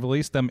like when they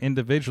released them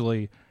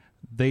individually,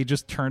 they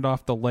just turned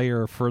off the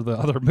layer for the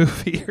other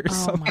movie or Oh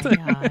something.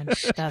 my god,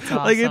 that's awesome.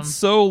 Like, it's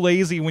so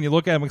lazy when you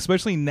look at them,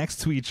 especially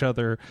next to each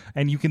other,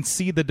 and you can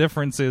see the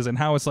differences and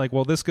how it's like,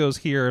 well, this goes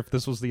here if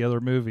this was the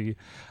other movie.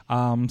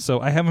 So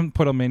I haven't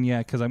put them in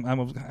yet because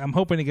I'm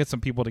hoping to get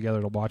some people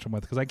together to watch them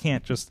with because I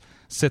can't just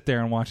sit there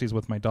and watch these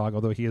with my dog,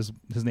 although his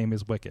name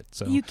is Wicket.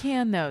 So You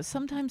can though.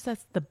 Sometimes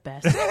that's the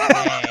best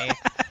way.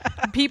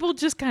 People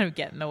just kind of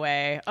get in the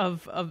way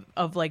of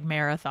like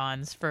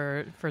marathons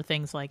for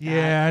things like that.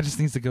 yeah, it just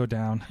needs to go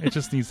down. It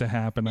just needs to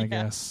happen, I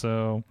guess.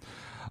 So,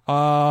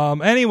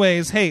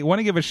 anyways, hey, want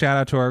to give a shout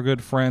out to our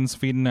good friends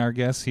feeding our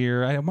guests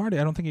here. Marty,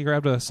 I don't think you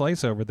grabbed a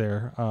slice over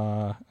there.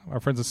 Our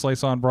friends at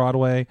Slice on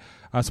Broadway,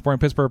 supporting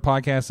Pittsburgh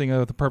podcasting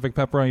with the perfect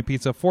pepperoni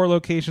pizza. 4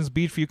 locations: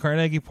 Beachview,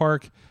 Carnegie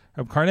Park,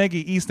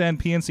 Carnegie, East End,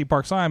 PNC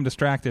Park. So I'm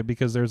distracted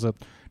because there's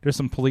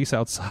some police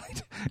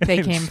outside.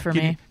 They came for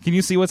me. Can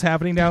you see what's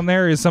happening down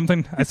there? Is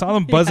something I saw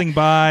them buzzing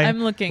by.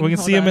 I'm looking. We can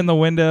Hold see them on. in the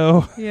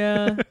window.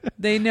 Yeah,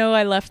 they know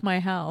I left my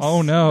house.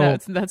 Oh, no.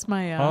 that's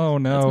my Oh,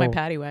 no. that's my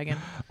paddy wagon.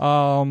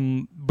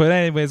 But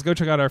anyways, go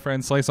check out our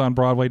friend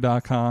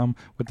sliceonbroadway.com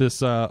with this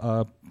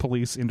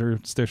police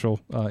interstitial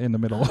in the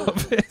middle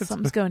of it.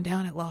 Something's going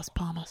down at Las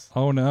Palmas.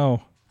 Oh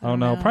no. Oh don't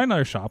no. know. Probably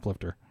another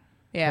shoplifter.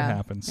 Yeah, That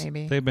happens.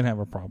 maybe. They've been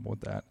having a problem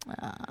with that.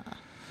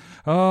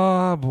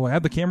 Oh boy, I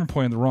had the camera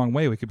pointed the wrong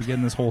way. We could be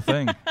getting this whole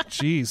thing.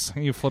 Jeez,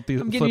 you flip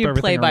giving flip you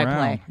everything play-by-play.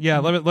 around. Yeah,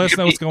 let us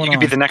know what's going You on.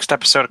 could be the next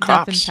episode of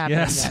Nothing's Cops. happening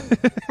Yes,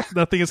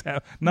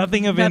 yet.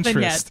 nothing of Nothing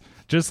interest.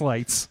 Just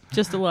lights.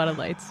 Just a lot of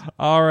lights.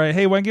 All right.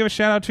 Hey, want to give a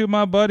shout out to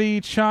my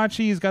buddy Chachi.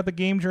 He's got the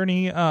Game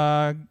Journey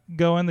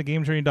going,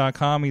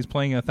 thegamejourney.com. He's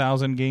playing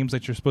 1,000 games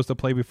that you're supposed to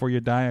play before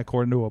you die,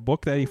 according to a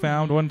book that he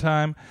found one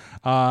time.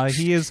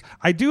 He is.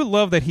 I do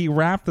love that he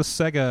wrapped the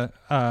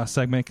Sega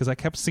segment, because I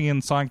kept seeing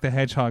Sonic the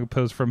Hedgehog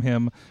posts from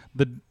him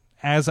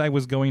as I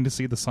was going to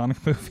see the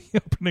Sonic movie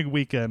opening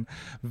weekend.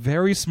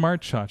 Very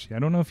smart, Chachi. I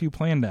don't know if you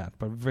planned that,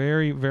 but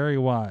very, very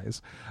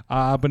wise.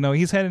 But no,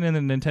 he's heading in the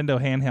Nintendo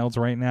handhelds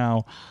right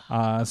now.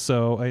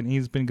 And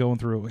he's been going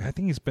through, I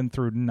think he's been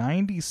through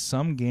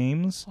 90-some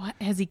games. What?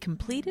 Has he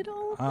completed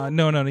all of them?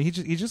 No.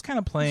 He's just kind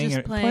of playing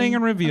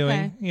and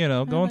reviewing,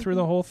 Okay. going through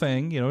the whole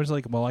thing. It's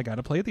like, well, I got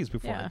to play these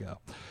before I go.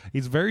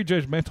 He's very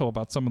judgmental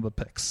about some of the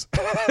picks.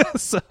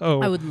 So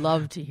I would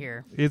love to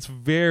hear. It's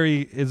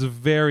very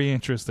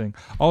interesting.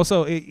 Also,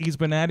 he's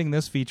been adding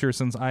this feature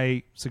since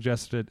I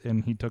suggested it,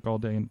 and he took all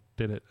day and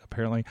did it,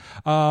 apparently.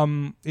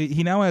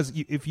 He now has,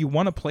 if you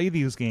want to play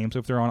these games,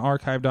 if they're on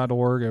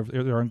archive.org, or if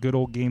they're on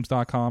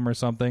goodoldgames.com or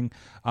something,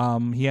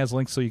 he has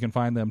links so you can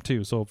find them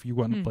too. So if you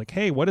want like,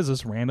 hey, what is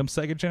this random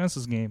Sega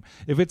Genesis game?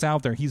 If it's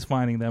out there, he's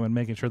finding them and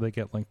making sure they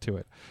get linked to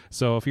it.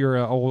 So if you're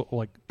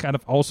kind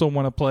of also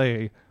want to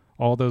play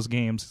all those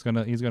games,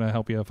 he's gonna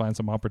help you find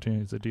some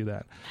opportunities to do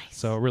that. Nice.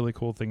 So a really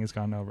cool thing is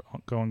going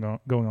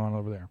on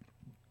over there.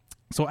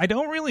 So I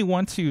don't really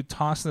want to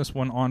toss this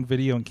one on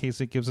video in case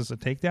it gives us a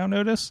takedown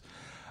notice,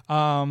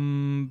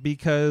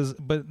 because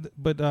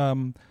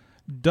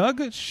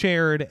Doug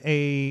shared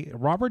a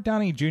Robert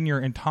Downey Jr.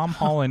 and Tom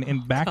Holland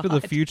in Back to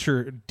the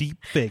Future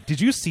deep fake.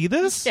 Did you see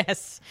this?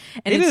 Yes,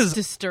 and it's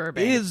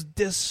disturbing. It is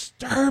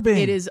disturbing.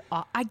 It is.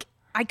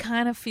 I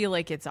kind of feel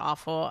like it's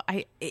awful.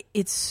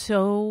 It's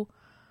so.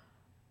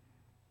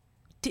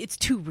 It's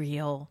too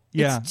real.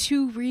 Yeah. It's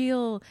too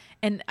real.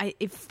 And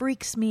it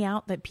freaks me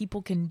out that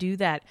people can do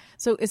that.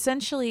 So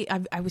essentially,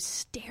 I was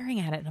staring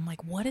at it and I'm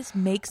like, what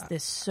makes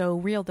this so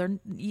real?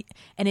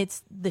 And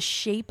it's the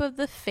shape of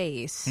the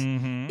face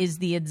is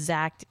the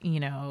exact,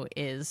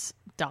 is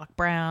Doc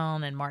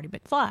Brown and Marty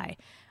McFly.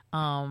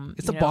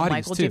 It's the bodies,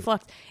 Michael too. J.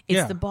 Fox.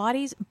 It's the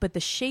bodies, but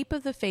the shape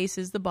of the face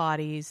is the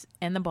bodies,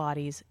 and the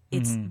bodies.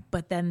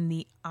 But then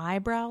the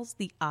eyebrows,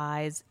 the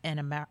eyes,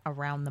 and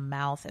around the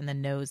mouth and the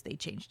nose, they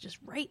change just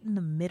right in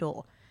the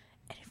middle,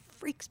 and it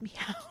freaks me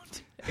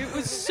out. It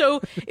was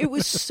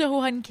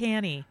so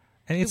uncanny.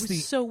 And it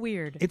was so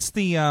weird. It's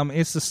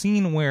the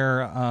scene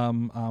where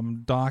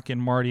Doc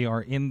and Marty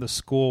are in the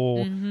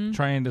school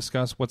trying to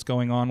discuss what's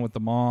going on with the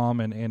mom,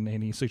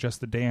 and he suggests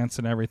the dance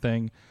and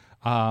everything.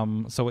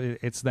 So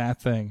it's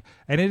that thing,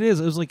 and it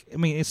was like, I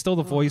mean, it's still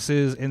the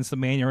voices and it's the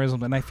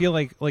mannerisms, and I feel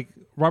like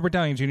Robert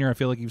Downey Jr. I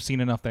feel like you've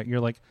seen enough that you're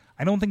like,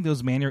 I don't think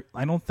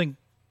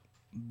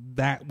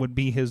that would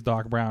be his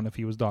Doc Brown if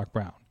he was Doc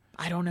Brown.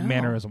 I don't know.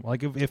 Mannerism,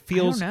 like it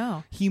feels. I don't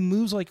know. He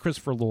moves like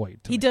Christopher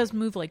Lloyd. He does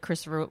move like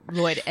Christopher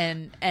Lloyd,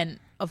 and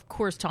of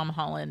course Tom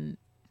Holland,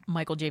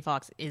 Michael J.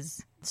 Fox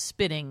is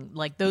spitting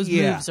like those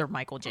moves are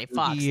Michael J.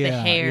 Fox. The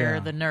hair,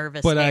 the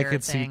nervous. But hair I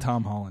could thing. see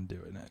Tom Holland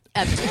doing it.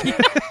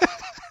 Absolutely.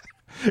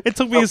 It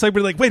took me a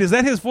second, like, wait, is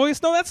that his voice?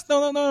 No,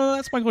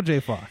 that's Michael J.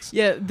 Fox.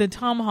 Yeah, the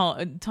Tom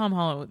Holland,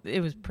 it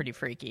was pretty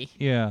freaky.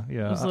 Yeah. It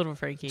was a little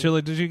freaky.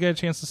 Chili, did you get a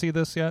chance to see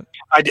this yet?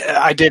 I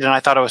did, and I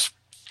thought it was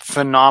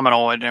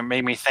phenomenal, and it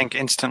made me think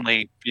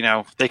instantly,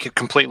 they could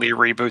completely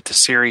reboot the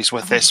series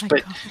with this.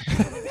 But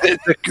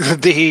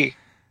the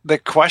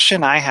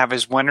question I have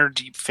is, when are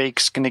deep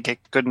fakes going to get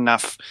good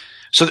enough?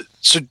 So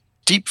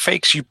deep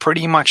fakes, you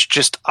pretty much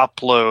just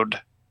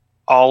upload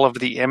all of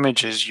the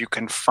images you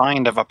can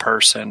find of a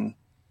person,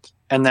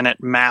 and then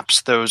it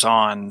maps those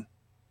on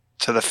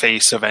to the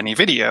face of any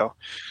video.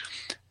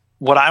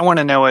 What I want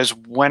to know is,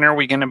 when are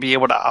we going to be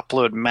able to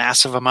upload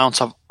massive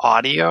amounts of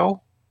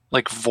audio,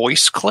 like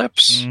voice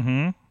clips,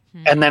 and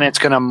then it's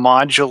going to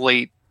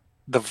modulate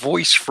the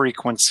voice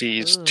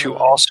frequencies to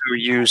also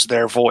use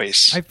their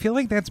voice? I feel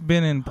like that's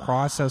been in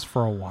process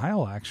for a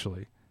while,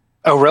 actually.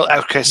 Oh, really?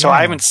 Okay, so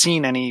I haven't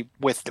seen any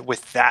with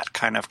that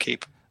kind of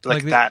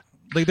that.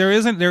 Like there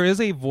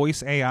is a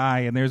voice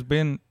AI, and there's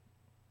been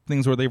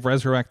things where they've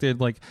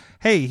resurrected, like,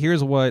 hey,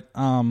 here's what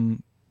George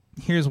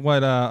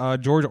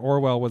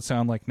Orwell would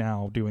sound like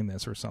now doing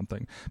this or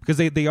something, because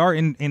they are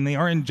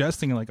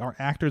ingesting like our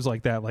actors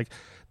like that, like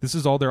this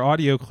is all their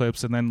audio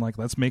clips, and then like,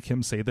 let's make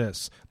him say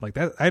this, like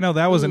that. I know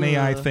that was an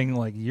AI thing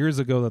like years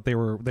ago that they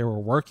were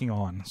working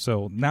on.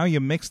 So now you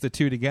mix the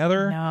two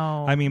together.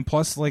 No, I mean,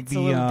 plus like it's a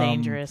little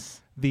dangerous.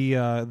 The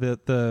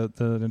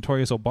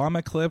notorious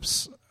Obama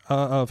clips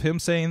of him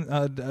saying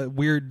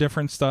weird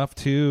different stuff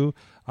too.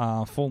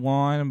 Full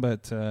on,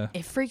 but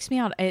it freaks me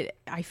out.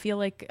 I feel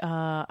like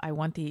I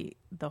want the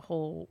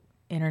whole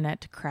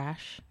internet to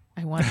crash.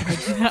 I want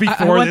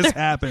before this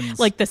happens,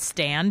 like The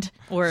Stand,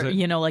 or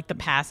like The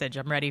Passage.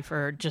 I'm ready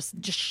for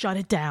just shut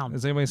it down.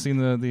 Has anybody seen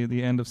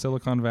the end of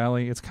Silicon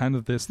Valley? It's kind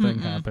of this thing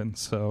happens.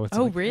 So it's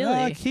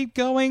really? Keep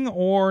going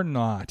or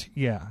not?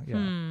 Yeah.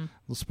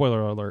 Spoiler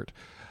alert.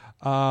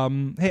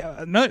 Hey,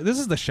 no, this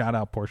is the shout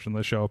out portion of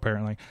the show.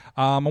 Apparently,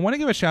 I want to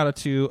give a shout out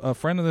to a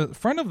friend of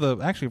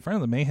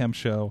the Mayhem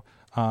show,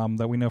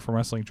 that we know from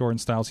wrestling, Jordan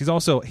Styles.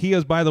 He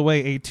is, by the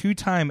way, a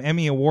 2-time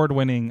Emmy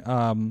Award-winning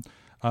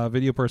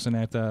video person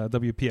at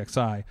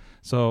WPXI.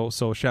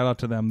 So shout out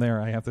to them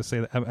there. I have to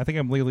say that. I think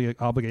I'm legally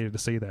obligated to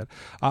say that.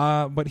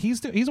 But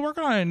he's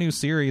working on a new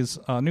series,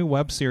 a new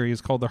web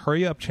series called the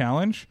Hurry Up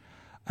Challenge.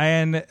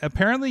 And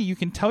apparently you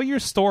can tell your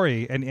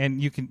story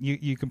and you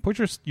can put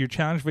your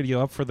challenge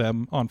video up for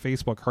them on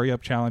Facebook, Hurry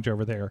Up Challenge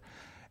over there.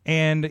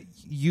 And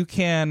you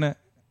can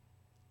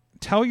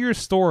tell your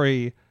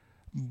story,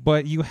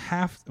 but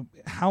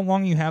how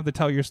long you have to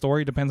tell your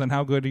story depends on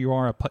how good you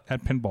are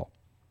at pinball.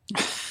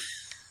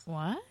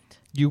 What?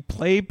 You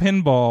play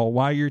pinball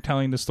while you're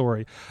telling the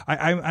story.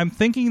 I'm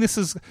thinking this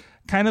is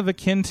kind of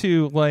akin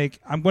to, like,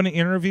 I'm going to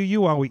interview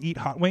you while we eat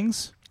hot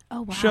wings.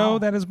 Oh, wow. Show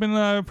that has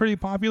been pretty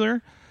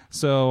popular.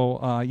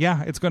 So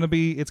yeah, it's gonna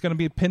be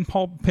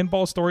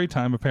pinball story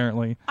time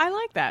apparently. I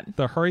like that.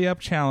 The Hurry Up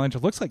Challenge.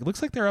 It looks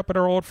like they're up at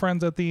our old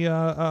friends at the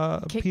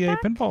PA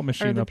pinball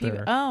machine up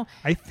there. Oh,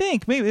 I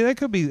think maybe it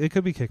could be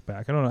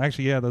Kickback. I don't know.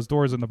 Actually, yeah, those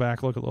doors in the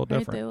back look a little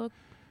different. They look.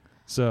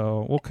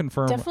 So we'll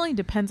confirm. Definitely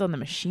depends on the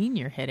machine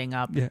you're hitting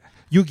up. Yeah,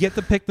 you get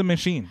to pick the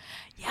machine.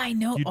 Yeah, I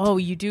know.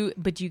 You do,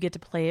 but you get to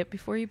play it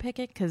before you pick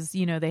it because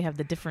they have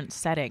the different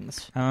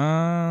settings. Oh,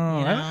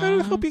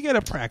 I hope you get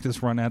a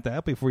practice run at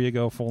that before you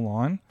go full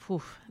on.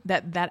 Oof.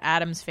 That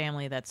Addams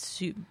Family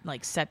that's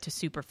set to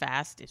super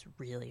fast is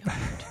really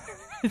hard.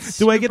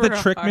 Do I get the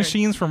trick hard.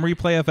 machines from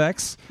Replay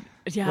FX?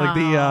 Yeah,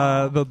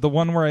 like the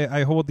one where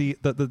I hold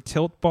the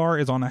tilt bar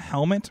is on a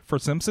helmet for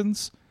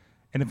Simpsons.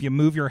 And if you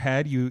move your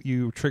head,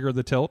 you trigger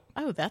the tilt.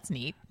 Oh, that's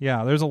neat.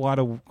 Yeah, there's a lot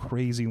of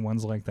crazy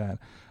ones like that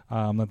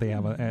that they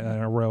have in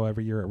a row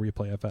every year at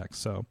Replay FX.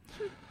 So,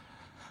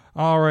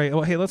 all right.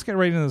 Well, hey, let's get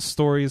right into the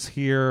stories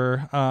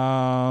here.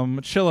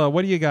 Chilla,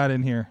 what do you got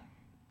in here?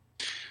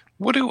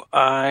 What do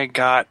I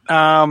got?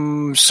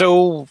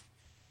 So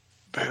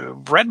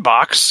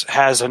Redbox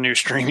has a new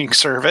streaming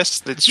service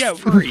that's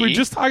free. We were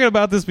just talking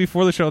about this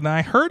before the show, and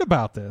I heard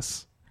about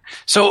this.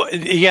 So,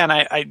 yeah,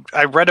 and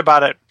I read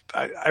about it.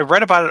 I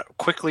read about it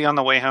quickly on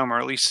the way home, or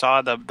at least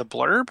saw the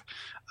blurb,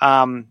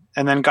 and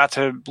then got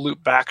to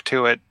loop back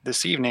to it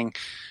this evening.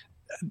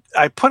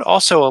 I put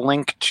also a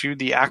link to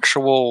the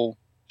actual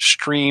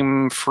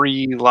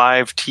stream-free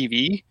live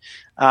TV,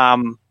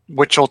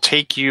 which will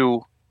take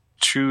you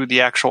to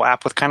the actual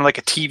app with kind of like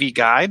a TV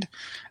guide.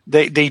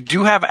 They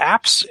do have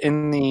apps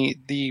in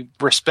the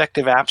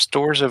respective app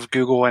stores of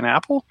Google and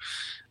Apple.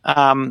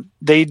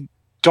 They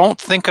don't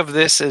think of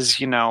this as,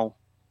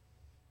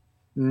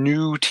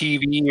 new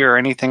TV or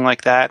anything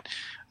like that.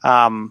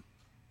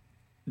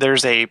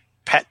 There's a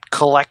pet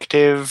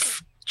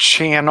collective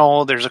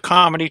channel. There's a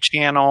comedy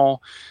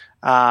channel.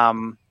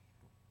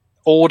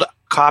 Old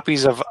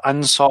copies of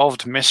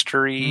Unsolved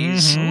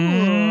Mysteries.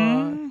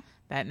 Mm-hmm.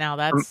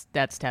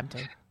 That's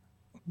tempting.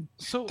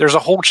 So there's a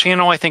whole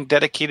channel, I think,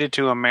 dedicated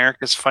to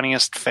America's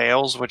Funniest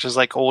Fails, which is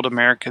like old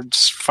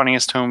America's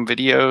Funniest Home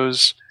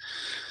Videos.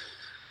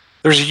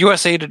 There's a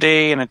USA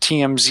Today and a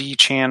TMZ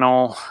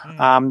channel.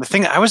 The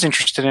thing that I was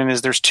interested in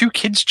is there's 2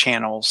 kids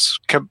channels,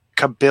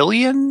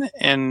 Kabillion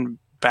and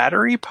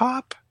Battery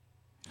Pop.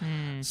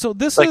 So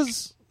this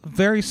is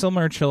very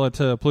similar, Chilla,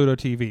 to Pluto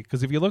TV,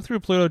 because if you look through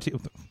Pluto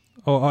TV...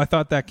 Oh, I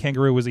thought that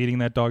kangaroo was eating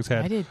that dog's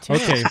head. I did too.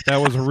 Okay, that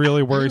was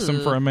really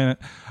worrisome for a minute.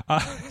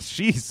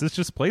 Jeez, this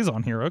just plays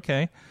on here.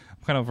 Okay.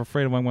 I'm kind of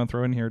afraid of what I went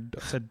through in here.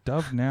 I said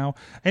Dove now.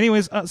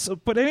 Anyways,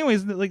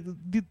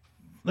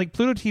 like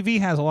Pluto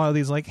TV has a lot of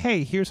these, like,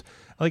 hey, here's,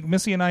 like,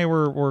 Missy and I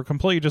were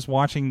completely just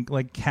watching,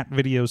 like, cat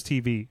videos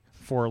TV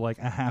for, like,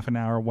 a half an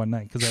hour one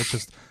night, because that's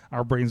just,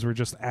 our brains were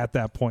just at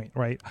that point,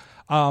 right?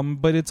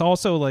 But it's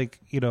also,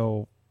 like,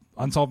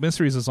 Unsolved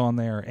Mysteries is on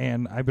there,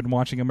 and I've been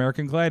watching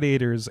American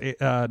Gladiators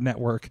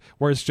network,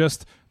 where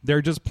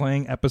they're just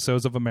playing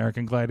episodes of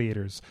American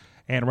Gladiators,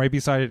 and right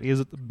beside it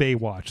is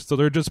Baywatch, so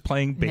they're just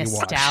playing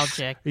Baywatch.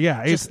 Nostalgic.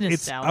 Yeah, it's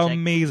nostalgic.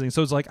 amazing.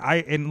 So it's like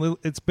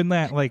it's been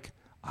that, like,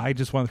 I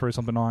just want to throw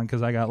something on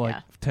because I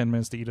got 10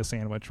 minutes to eat a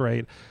sandwich,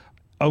 right?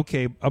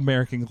 Okay,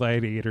 American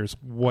Gladiators.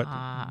 What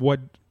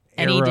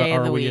any era day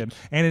of are the we week. in?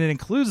 And it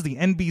includes the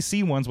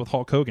NBC ones with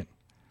Hulk Hogan,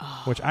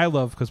 which I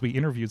love because we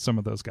interviewed some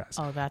of those guys.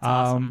 Oh, that's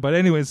awesome. But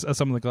anyways,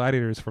 some of the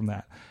gladiators from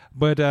that.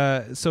 But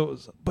yeah,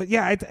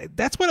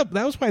 that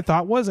was my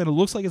thought was, and it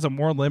looks like it's a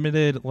more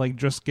limited, like,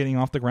 just getting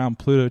off the ground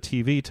Pluto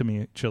TV to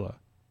me, Chilla.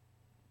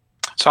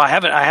 So I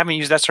haven't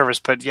used that service,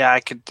 but yeah, I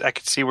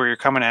could see where you're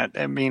coming at.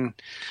 I mean,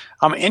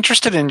 I'm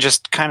interested in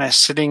just kind of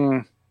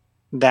sitting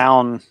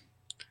down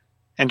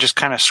and just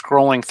kind of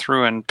scrolling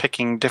through and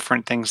picking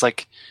different things.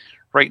 Like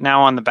right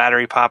now on the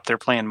Battery Pop, they're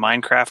playing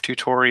Minecraft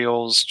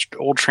tutorials,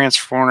 old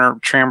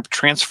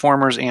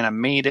Transformers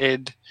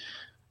animated,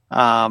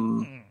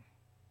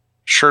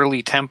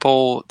 Shirley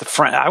Temple.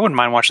 I wouldn't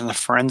mind watching the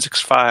Forensics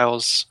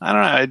Files. I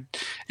don't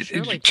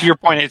know. To your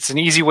point, it's an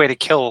easy way to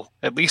kill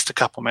at least a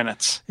couple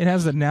minutes. It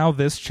has the Now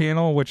This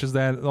channel, which is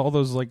that all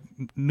those, like,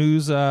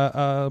 news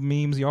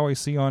memes you always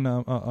see on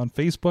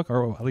Facebook,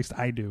 or at least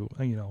I do.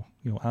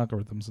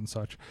 Algorithms and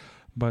such.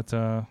 But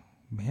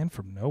Man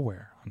from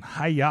Nowhere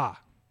on Hiya.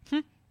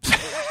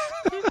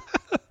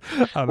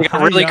 We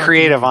got really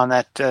creative on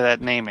that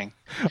naming.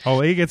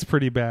 Oh, it gets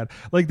pretty bad.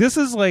 Like this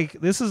is like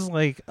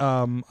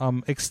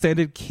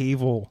extended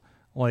cable,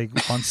 like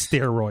on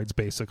steroids,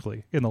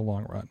 basically in the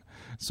long run.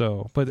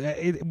 So, but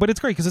it's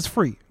great because it's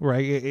free,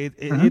 right?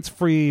 It's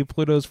free.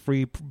 Pluto's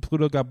free.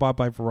 Pluto got bought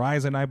by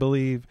Verizon, I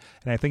believe,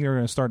 and I think they're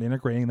going to start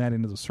integrating that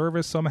into the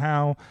service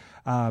somehow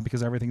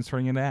because everything's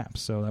turning into apps.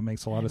 So that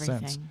makes a lot of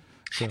sense.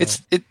 So,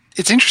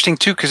 it's interesting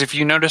too because if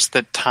you notice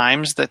the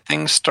times that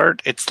things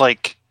start, it's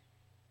like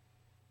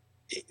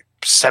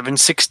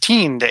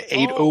 7:16 to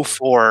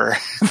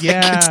 8:04.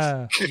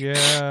 Yeah.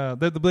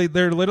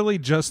 They're literally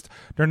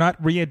they're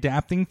not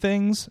readapting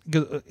things.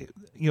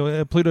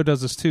 Pluto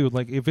does this too.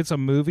 Like if it's a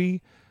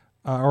movie,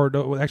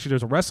 actually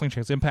there's a wrestling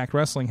channel. Impact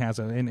Wrestling has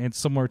it, and it's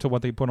similar to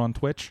what they put on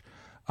Twitch.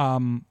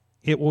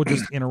 It will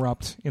just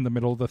interrupt in the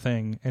middle of the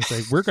thing and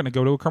say, "We're going to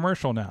go to a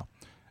commercial now."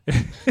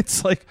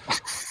 It's like,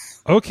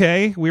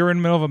 okay, we were in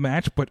the middle of a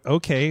match, but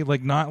okay,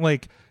 like not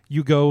like.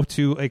 You go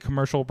to a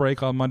commercial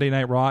break on Monday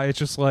Night Raw. It's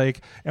just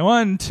like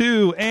 1,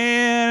 2,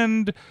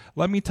 and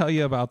let me tell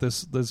you about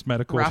this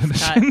medical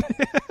condition.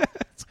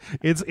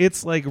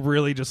 It's like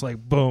really just like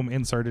boom,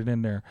 inserted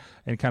in there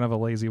in kind of a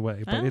lazy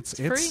way. But it's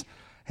free.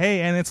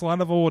 Hey, and it's a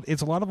lot of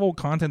old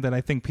content that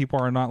I think people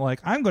are not like,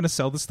 I'm going to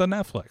sell this to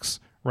Netflix,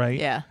 right?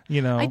 Yeah.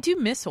 I do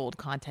miss old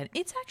content.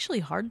 It's actually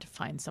hard to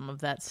find some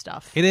of that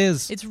stuff. It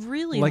is. It's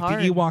really like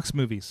hard. The Ewoks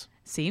movies.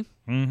 See?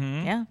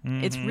 Mm-hmm. Yeah.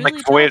 It's really like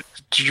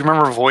tough. Did you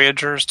remember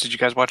Voyagers? Did you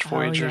guys watch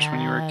Voyagers when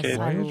you were a kid?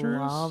 I Voyagers?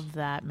 love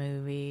that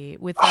movie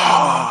with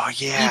yeah.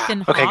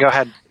 Ethan Okay, Hawke. go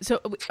ahead.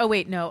 So,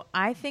 wait, no.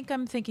 I think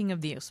I'm thinking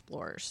of The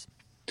Explorers.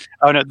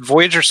 Oh no,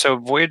 Voyagers. So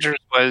Voyagers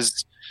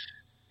was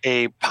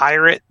a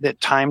pirate that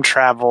time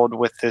traveled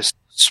with this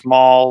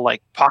small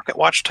like pocket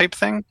watch type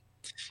thing,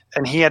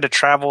 and he had to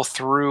travel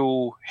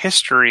through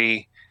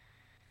history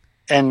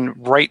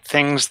and right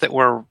things that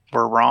were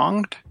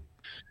wronged.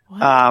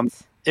 What?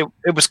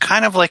 It was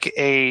kind of like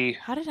a.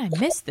 How did I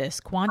miss this?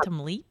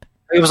 Quantum Leap?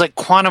 It was like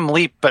Quantum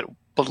Leap, but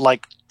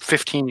like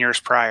 15 years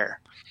prior.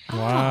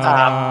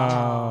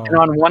 Wow. And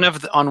on one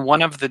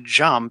of the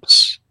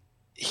jumps,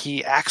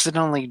 he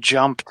accidentally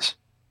jumped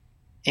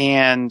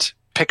and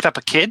picked up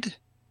a kid.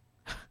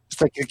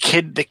 It's like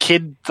the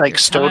kid like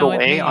stowed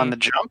away on the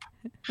jump.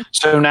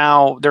 So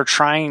now they're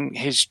trying.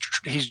 He's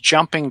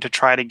jumping to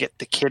try to get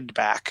the kid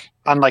back.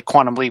 Unlike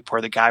Quantum Leap,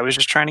 where the guy was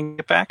just trying to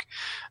get back.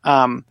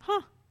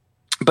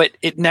 But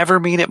it never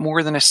made it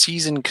more than a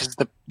season because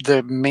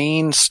the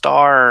main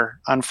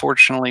star,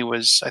 unfortunately,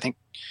 I think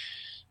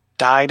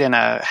died in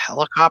a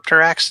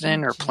helicopter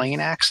accident or plane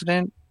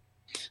accident.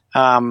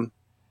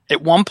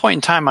 At one point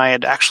in time, I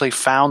had actually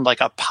found like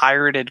a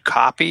pirated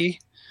copy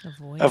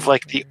of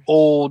like the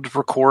old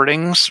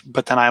recordings,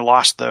 but then I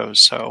lost those.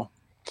 So,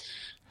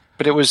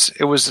 but it was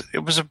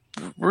a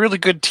really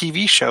good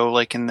TV show,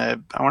 like in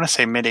the I want to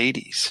say mid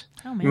 '80s,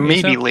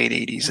 maybe late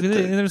 '80s.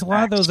 There's a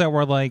lot of those that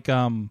were like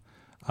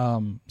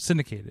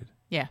syndicated.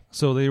 Yeah.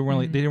 So they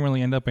didn't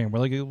really end up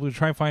anywhere. Like we'll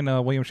try and find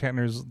William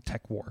Shatner's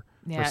Tech War.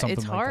 Yeah, or something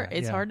it's hard. Like that.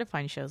 It's hard to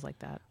find shows like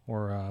that.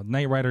 Or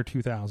Knight Rider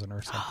 2000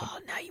 or something. Oh,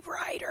 Knight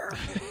Rider.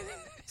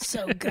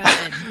 So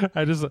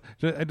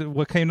good.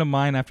 What came to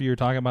mind after you were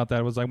talking about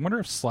that was I wonder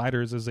if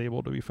Sliders is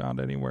able to be found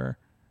anywhere.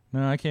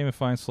 No, I can't even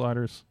find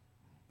Sliders.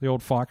 The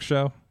old Fox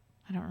show.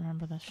 I don't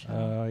remember this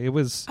show. It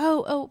was.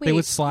 Oh, wait. They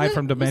would slide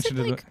from dimension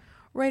was it to like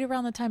right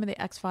around the time of the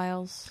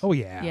X-Files. Oh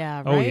yeah. Yeah.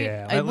 Right? Oh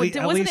yeah.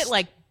 Wasn't it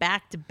like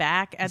back to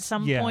back at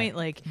some point?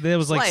 Like there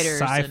was like Sliders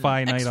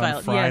Sci-Fi Night X-Files.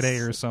 on Friday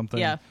yes. or something.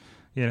 Yeah.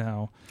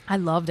 I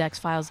loved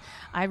X-Files.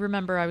 I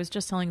remember I was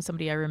just telling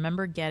somebody I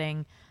remember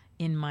getting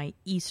in my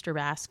Easter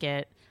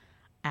basket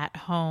at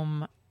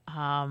home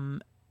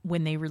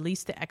when they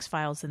released the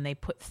X-Files and they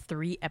put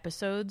 3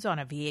 episodes on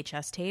a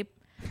VHS tape.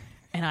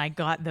 And I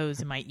got those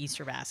in my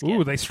Easter basket.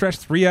 Ooh, they stretched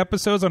 3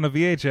 episodes on a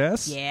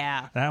VHS?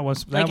 Yeah. That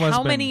was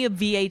how many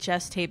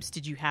VHS tapes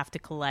did you have to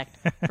collect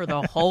for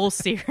the whole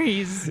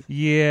series?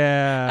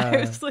 Yeah. I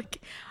was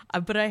like,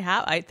 but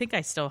I think I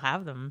still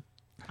have them.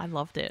 I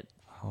loved it.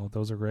 Oh,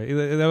 those are great.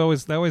 That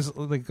always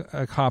like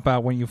a cop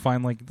out when you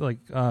find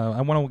like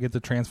I want to get the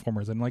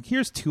Transformers and like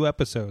here's 2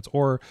 episodes,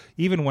 or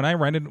even when I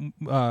rented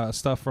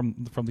stuff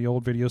from the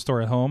old video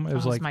store at home, it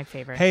was like my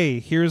favorite. Hey,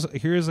 here's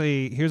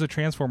a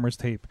Transformers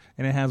tape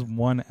and it has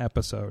 1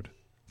 episode.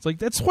 It's like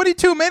that's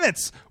 22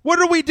 minutes. What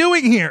are we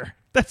doing here?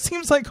 That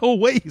seems like a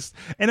waste,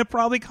 and it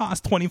probably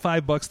cost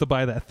 $25 to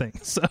buy that thing.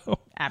 So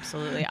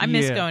absolutely, I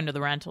miss going to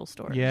the rental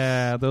store.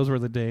 Yeah, those were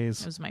the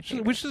days. It was my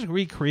favorite. We should just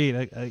recreate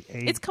a.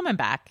 It's coming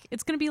back.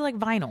 It's going to be like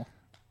vinyl.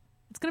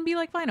 It's going to be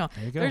like vinyl.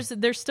 There you go.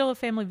 There's still a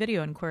family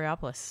video in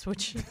Queriopolis,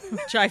 which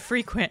I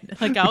frequent.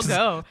 Like I'll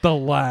go. The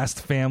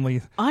last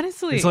family.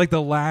 Honestly, it's like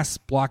the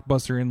last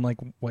blockbuster in like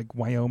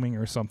Wyoming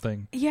or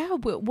something. Yeah,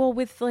 well,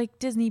 with like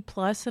Disney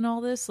Plus and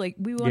all this, like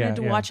we wanted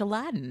to watch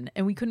Aladdin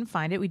and we couldn't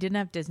find it. We didn't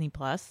have Disney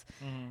Plus.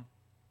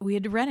 We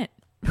had to rent it.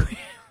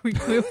 we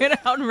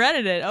went out and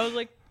rented it. I was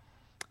like,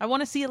 I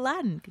want to see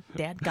Aladdin.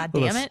 Dad, God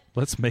damn it.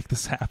 Let's make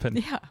this happen.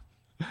 Yeah.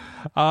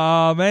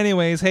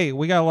 Anyways, hey,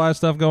 we got a lot of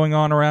stuff going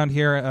on around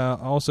here.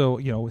 Also,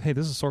 hey,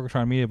 this is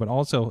Sorgatron Media, but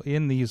also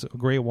in these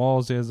great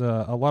walls is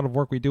a lot of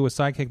work we do with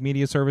Sidekick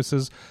Media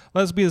Services.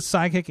 Let's be the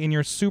sidekick in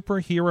your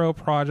superhero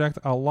project.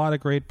 A lot of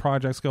great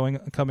projects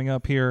coming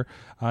up here.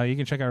 You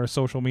can check out our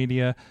social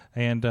media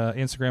and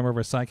Instagram over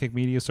at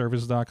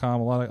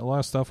sidekickmediaservices.com. A lot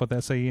of stuff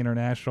with SAE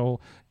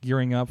International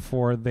gearing up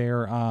for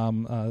their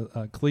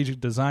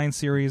collegiate design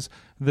series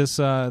this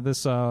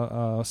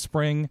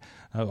spring.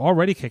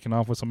 Already kicking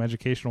off with some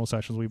educational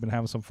sessions. We've been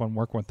having some fun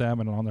working with them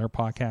and on their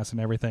podcast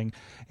and everything.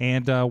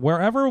 And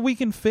wherever we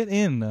can fit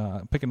in,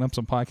 picking up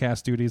some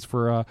podcast duties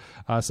for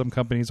some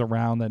companies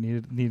around that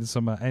needed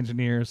some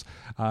engineers.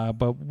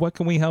 But what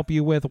can we help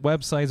you with?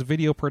 Websites,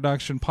 video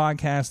production,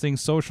 podcasting,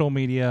 social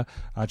media.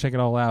 Check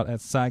it all out at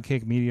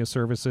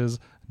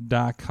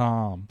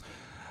sidekickmediaservices.com.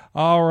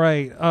 All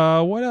right.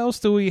 What else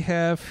do we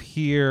have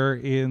here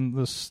in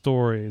the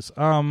stories?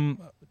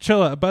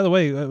 Chilla, by the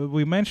way,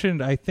 we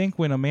mentioned, I think,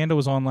 when Amanda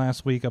was on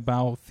last week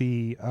about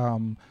the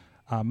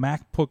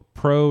MacBook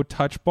Pro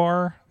Touch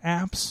Bar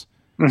apps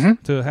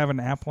to have an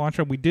app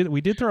launcher. We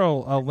did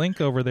throw a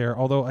link over there,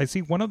 although I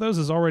see one of those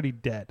is already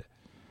dead.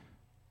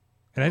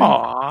 And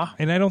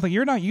I don't think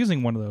you're not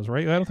using one of those,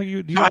 right? I don't think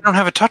you. No, I don't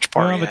have a touch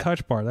bar. You don't yet. have a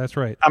touch bar. That's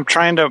right. I'm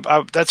trying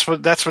to. That's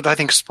what I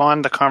think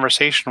spawned the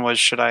conversation. Was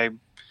should I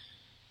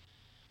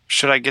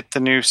get the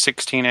new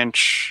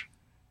 16-inch,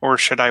 or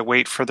should I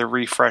wait for the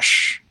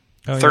refresh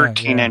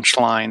 13-inch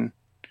line?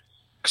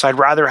 Because I'd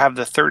rather have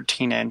the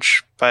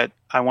 13-inch, but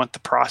I want the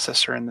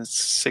processor in the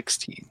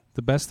 16.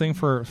 The best thing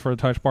for a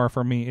touch bar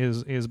for me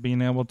is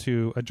being able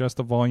to adjust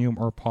the volume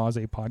or pause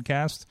a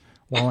podcast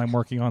while I'm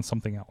working on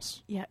something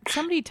else. Yeah,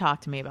 somebody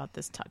talked to me about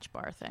this touch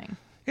bar thing.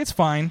 It's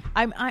fine.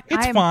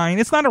 It's fine.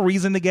 It's not a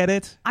reason to get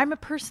it. I'm a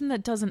person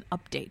that doesn't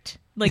update.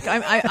 Like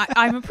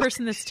I'm a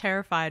person that's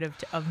terrified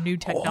of new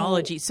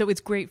technology. So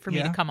it's great for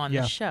me to come on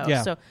the show.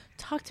 Yeah. So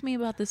talk to me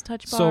about this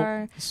touch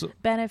bar,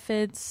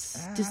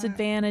 benefits,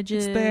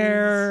 disadvantages. It's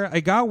there.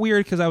 I got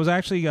weird because I was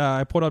actually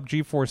I pulled up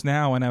GeForce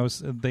Now, and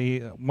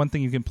one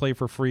thing you can play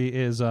for free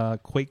is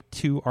Quake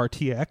 2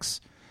 RTX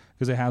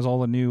because it has all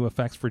the new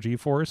effects for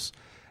GeForce.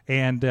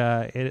 And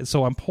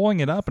so I'm pulling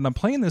it up and I'm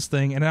playing this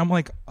thing, and I'm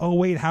like, oh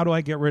wait, how do I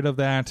get rid of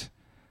that?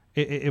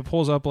 It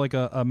pulls up like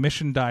a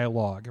mission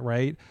dialogue,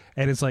 right?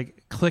 And it's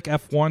like, click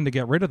F1 to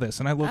get rid of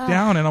this. And I look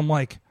down and I'm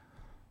like,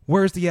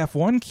 where's the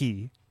F1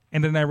 key?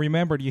 And then I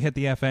remembered you hit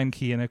the FN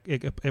key and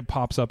it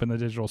pops up in the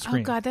digital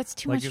screen. Oh God, that's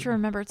too much to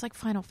remember. It's like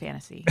Final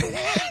Fantasy.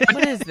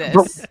 What is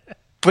this?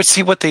 But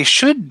see, what they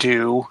should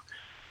do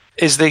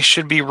is they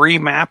should be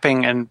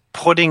remapping and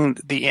putting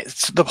the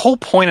whole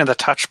point of the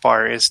touch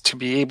bar is to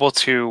be able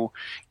to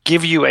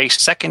give you a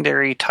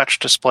secondary touch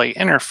display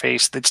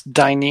interface that's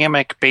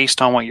dynamic based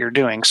on what you're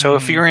doing. So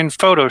if you're in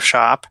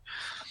Photoshop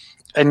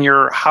and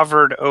you're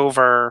hovered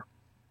over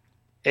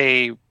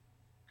a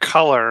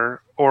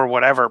color or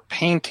whatever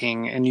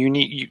painting, and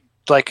it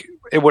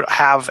would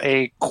have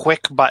a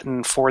quick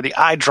button for the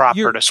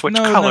eyedropper to switch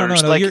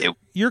colors. No.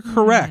 You're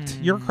correct.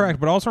 You're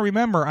correct. But also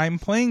remember, I'm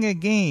playing a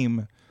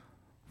game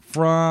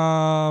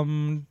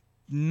from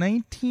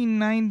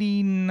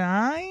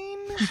 1999.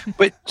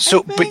 But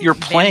you're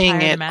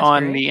playing it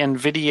on the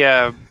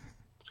NVIDIA,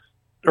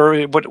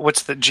 or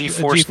what's the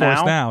GeForce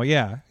Now? Now,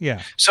 yeah.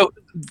 So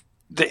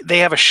they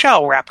have a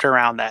shell wrapped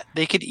around that.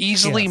 They could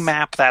easily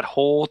map that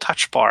whole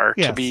touch bar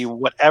to be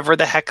whatever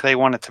the heck they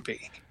want it to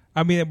be.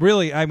 I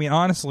mean,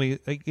 honestly,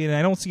 and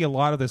I don't see a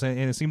lot of this, and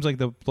it seems like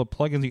the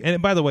plugins. And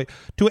by the way,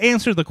 to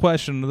answer the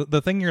question,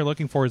 the thing you're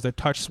looking for is the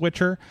touch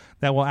switcher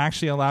that will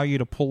actually allow you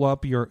to pull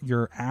up your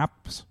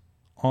apps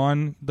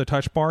on the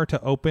touch bar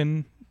to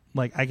open.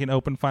 Like, I can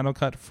open Final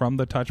Cut from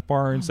the touch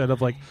bar instead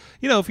of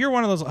if you're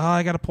one of those,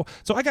 I got to pull.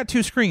 So I got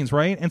two screens,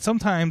 right? And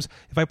sometimes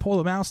if I pull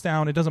the mouse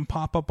down, it doesn't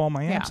pop up all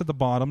my apps at the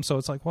bottom. So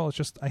it's like, well, it's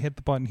just I hit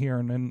the button here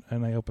and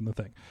I open the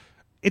thing.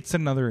 It's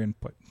another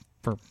input.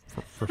 For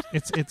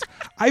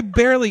I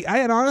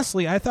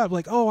thought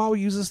like, I'll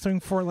use this thing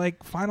for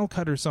like Final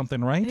Cut or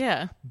something, right?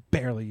 Yeah.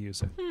 Barely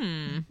use it.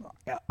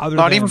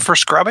 Even for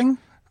scrubbing?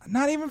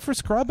 Not even for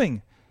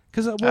scrubbing.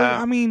 Because,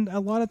 I mean,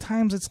 a lot of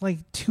times it's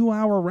like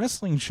 2-hour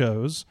wrestling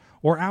shows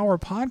or hour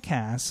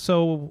podcasts,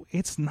 so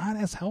it's not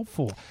as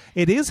helpful.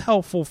 It is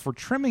helpful for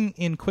trimming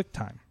in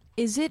QuickTime.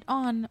 Is it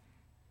on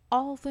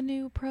all the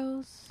new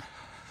Pros?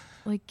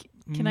 Like,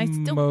 can I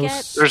still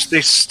get...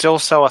 They still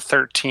sell a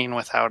 13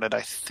 without it,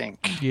 I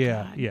think.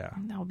 Yeah.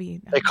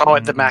 They call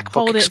it the MacBook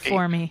Hold Escape. it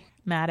for me,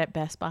 Matt at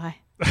Best Buy.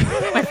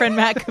 My friend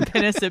Matt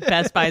Kapinis at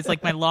Best Buy is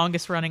like my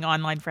longest running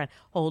online friend.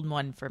 Hold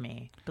one for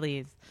me,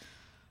 please.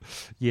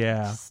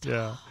 Yeah.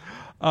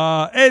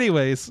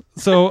 Anyways,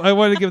 so I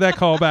wanted to give that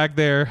call back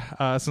there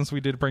since we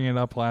did bring it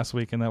up last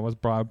week, and that was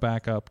brought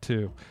back up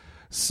too.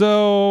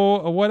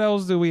 So what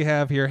else do we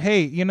have here?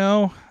 Hey,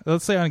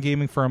 let's stay on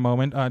gaming for a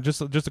moment.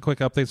 Just a quick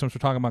update since we're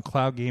talking about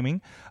cloud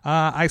gaming.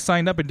 I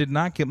signed up and did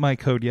not get my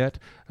code yet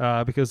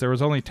because there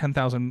was only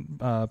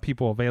 10,000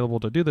 people available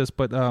to do this.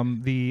 But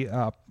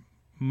the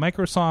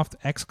Microsoft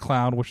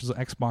xCloud, which is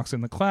Xbox in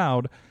the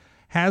cloud,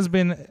 has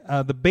been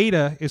the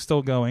beta is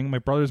still going. My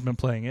brother's been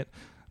playing it.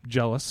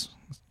 Jealous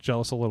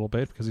a little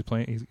bit because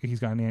he's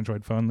got an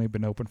Android phone. They've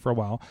been open for a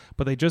while,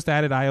 but they just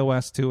added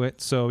iOS to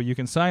it, so you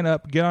can sign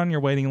up, get on your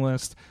waiting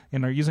list,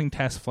 and are using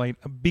Test Flight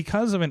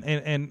because of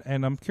and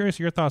I'm curious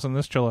your thoughts on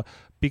this, Chilla.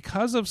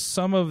 Because of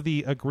some of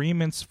the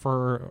agreements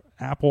for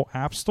Apple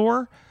App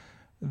Store,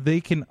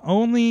 they're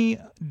only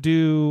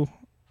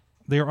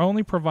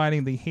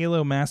providing the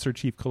Halo Master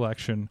Chief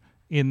Collection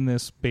in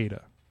this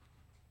beta.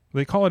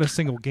 They call it a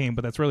single game,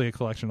 but that's really a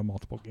collection of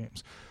multiple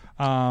games.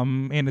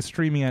 And it's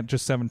streaming at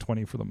just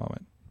 720 for the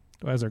moment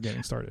as they're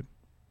getting started.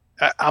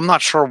 I'm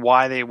not sure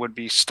why they would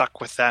be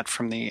stuck with that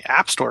from the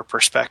App Store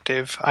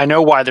perspective. I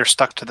know why they're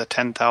stuck to the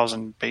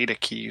 10,000 beta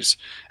keys,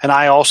 and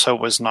I also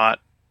was not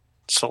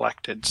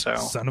selected. So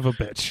son of a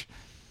bitch.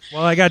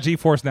 Well, I got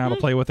GeForce Now to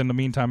play with in the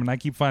meantime, and I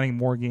keep finding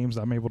more games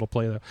I'm able to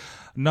play though.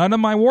 None of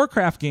my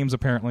Warcraft games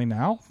apparently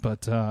now,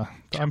 but I'm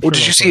sure. Well,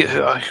 did you see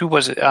who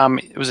was it?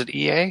 Was it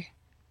EA?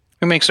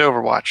 Who makes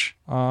Overwatch?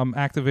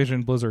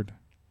 Activision Blizzard.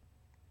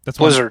 That's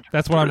Blizzard.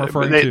 That's what I'm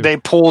referring to. They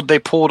pulled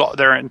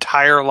their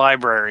entire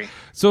library.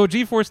 So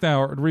GeForce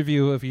Now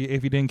review, if you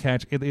didn't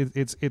catch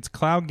it's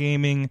cloud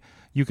gaming.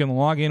 You can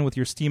log in with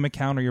your Steam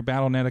account or your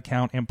Battle.net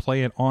account and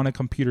play it on a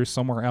computer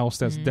somewhere else.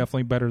 That's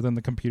definitely better than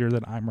the computer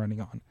that I'm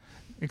running on,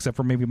 except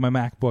for maybe my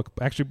MacBook.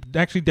 Actually,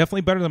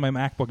 definitely better than my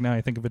MacBook now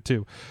I think of it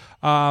too.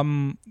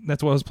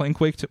 That's what I was playing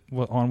Quake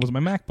on was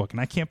my MacBook,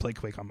 and I can't play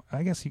Quake on.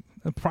 I guess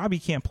I probably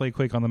can't play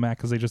Quake on the Mac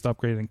because they just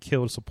upgraded and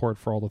killed support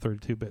for all the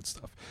 32-bit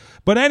stuff.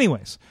 But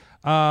anyways,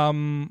 but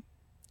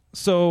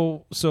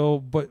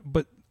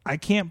I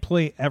can't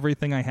play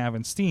everything I have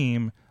in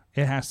Steam.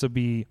 It has to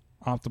be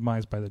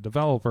optimized by the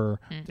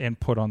developer and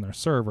put on their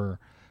server.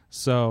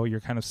 So you're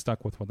kind of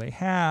stuck with what they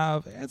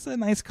have. It's a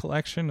nice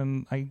collection,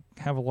 and I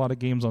have a lot of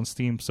games on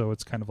Steam, so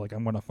it's kind of like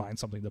I'm going to find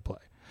something to play.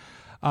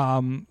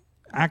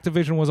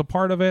 Activision was a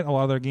part of it. A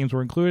lot of their games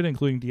were included,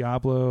 including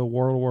Diablo,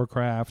 World of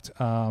Warcraft,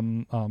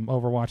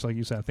 Overwatch, like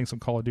you said. I think some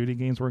Call of Duty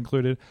games were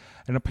included.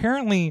 And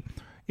apparently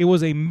it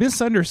was a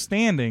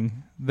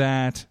misunderstanding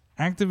that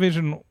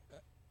Activision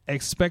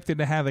expected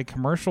to have a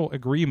commercial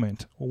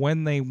agreement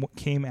when they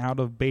came out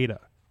of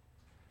beta.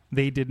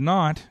 They did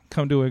not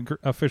come to an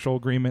official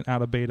agreement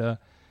out of beta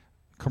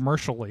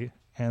commercially,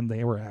 and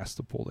they were asked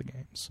to pull the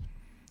games.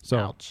 So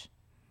Ouch.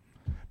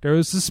 There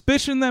was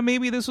suspicion that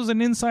maybe this was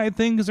an inside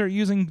thing because they're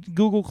using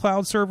Google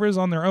Cloud servers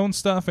on their own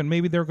stuff, and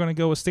maybe they're going to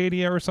go with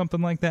Stadia or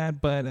something like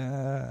that, but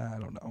I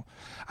don't know.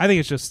 I think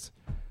it's just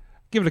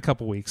give it a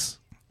couple weeks.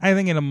 I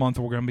think in a month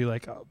we're going to be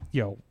like,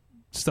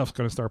 stuff's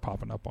going to start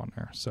popping up on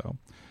there. So,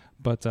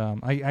 but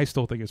I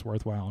still think it's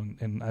worthwhile,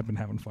 and I've been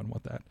having fun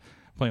with that,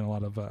 playing a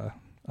lot of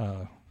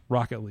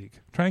Rocket League,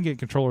 trying to get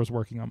controllers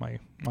working on my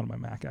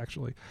Mac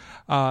actually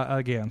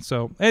again.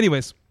 So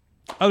anyways,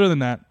 other than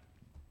that,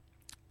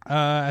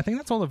 I think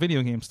that's all the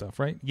video game stuff,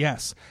 right?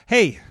 Yes.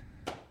 Hey,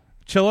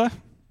 Chilla,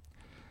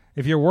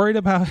 if you're worried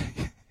about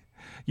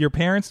your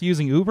parents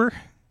using Uber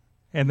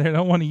and they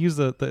don't want to use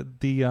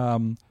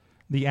the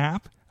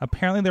app,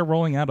 apparently they're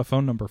rolling out a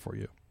phone number for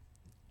you.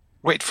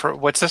 Wait, for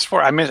what's this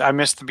for? I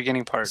missed the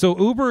beginning part. So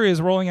Uber is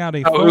rolling out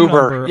a phone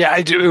Uber. number. Yeah,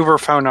 I do Uber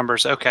phone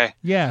numbers. Okay.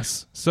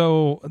 Yes.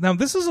 So now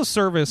this is a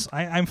service.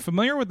 I'm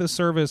familiar with this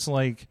service,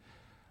 like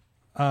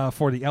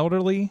for the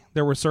elderly.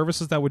 There were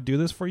services that would do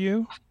this for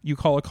you. You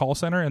call a call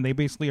center and they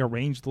basically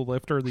arrange the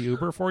Lyft or the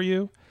Uber for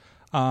you.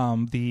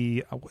 What's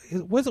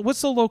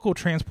the local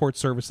transport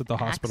service that the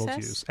hospitals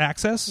use?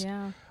 Access.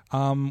 Yeah.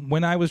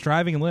 When I was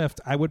driving Lyft,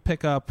 I would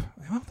pick up.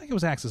 I don't think it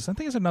was Access. I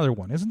think it's another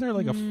one. Isn't there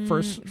like a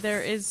first?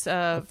 There is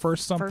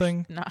first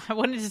something. No, I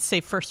wanted to say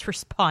first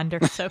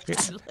responder. So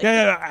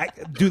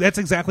dude, that's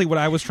exactly what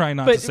I was trying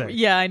not to say.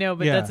 Yeah, I know,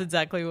 but that's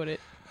exactly what it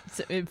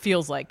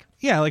feels like.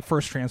 Yeah, like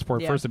First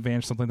Transport, First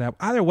Advantage, something like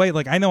that. Either way,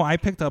 like I know I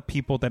picked up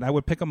people that I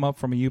would pick them up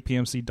from a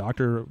UPMC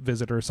doctor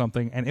visit or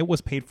something, and it was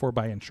paid for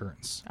by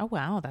insurance. Oh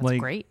wow, that's like,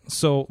 great.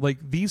 So like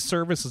these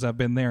services have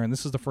been there, and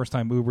this is the first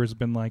time Uber's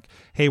been like,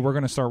 hey, we're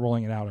going to start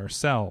rolling it out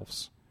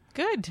ourselves.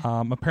 Good.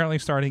 Apparently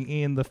starting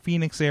in the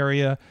Phoenix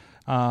area.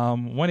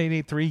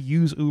 1883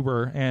 use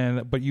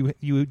Uber, but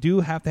you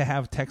do have to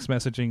have text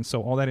messaging,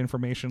 so all that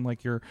information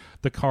like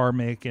the car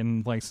make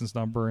and license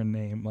number and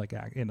name like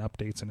in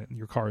updates and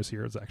your car is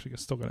here is actually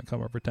still going to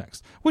come over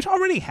text, which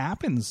already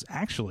happens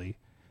actually.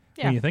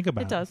 Yeah, when you think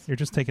about it, does. You're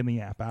just taking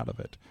the app out of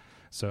it,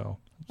 so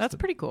that's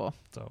pretty cool.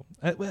 So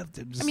I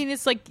mean,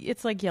 it's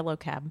like Yellow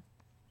Cab.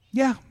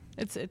 Yeah.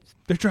 It's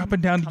they're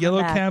dropping down to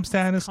Yellow Cab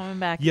status. Coming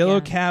back Yellow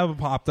again. Cab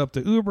popped up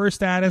to Uber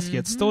status,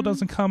 yet still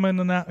doesn't come in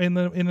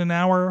an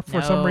hour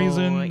for some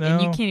reason. No.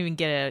 And you can't even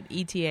get an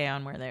ETA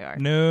on where they are.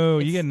 No,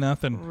 you get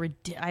nothing.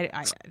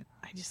 I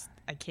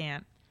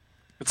can't.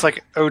 It's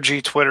like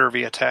OG Twitter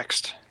via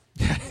text.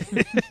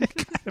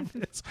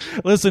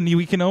 Listen,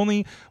 we can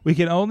only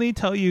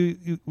tell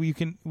you we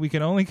can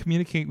only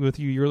communicate with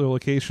you your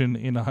location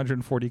in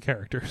 140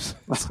 characters.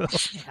 So,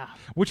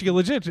 which you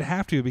legit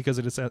have to because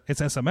it's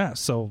SMS.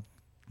 So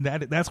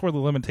that's where the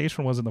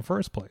limitation was in the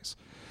first place.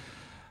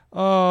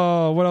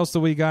 Oh, what else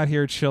do we got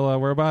here, Chilla?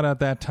 We're about at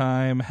that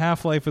time.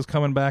 Half-Life is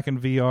coming back in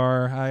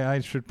VR. I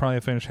should probably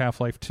finish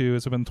Half-Life 2.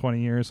 It's been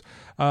 20 years.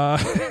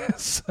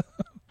 So,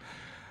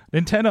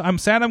 Nintendo, I'm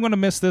sad I'm going to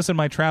miss this in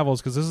my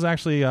travels because this is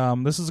actually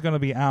this is going to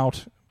be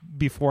out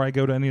before I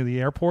go to any of the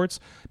airports.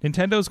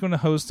 Nintendo's going to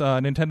host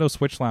Nintendo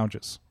Switch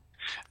lounges.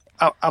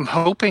 I'm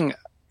hoping,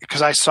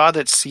 because I saw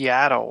that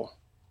Seattle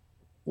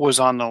was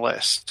on the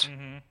list.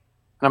 Mm-hmm.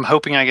 And I'm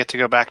hoping I get to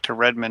go back to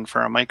Redmond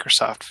for a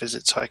Microsoft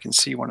visit so I can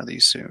see one of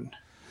these soon.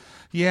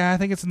 Yeah, I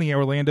think it's in the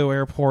Orlando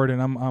airport,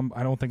 and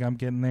I don't think I'm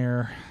getting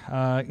there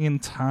in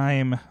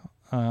time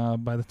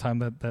by the time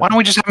that... Why don't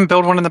we just have them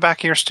build one in the back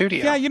of your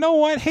studio? Yeah, you know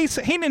what? Hey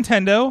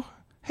Nintendo.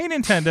 Hey,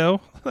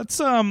 Nintendo.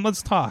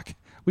 Let's talk.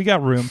 We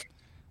got room.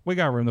 We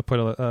got room to put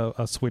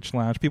a Switch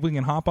lounge. People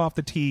can hop off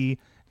the T,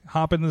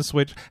 hop into the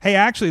Switch. Hey,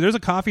 actually, there's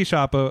a coffee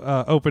shop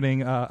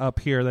opening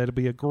up here that'll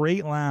be a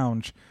great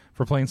lounge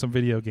for playing some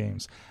video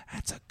games.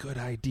 That's a good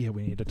idea.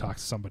 We need to talk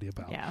to somebody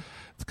about. Yeah,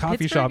 the coffee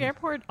Pittsburgh shop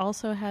Airport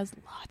also has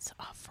lots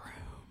of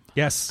room.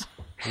 Yes,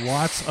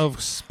 lots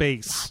of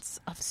space. Lots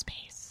of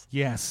space.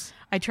 Yes.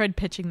 I tried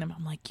pitching them.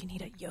 I'm like, you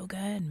need a yoga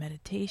and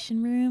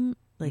meditation room.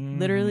 Like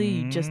literally,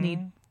 you just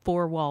need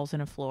 4 walls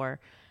and a floor,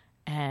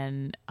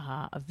 and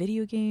a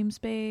video game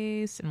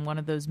space, and one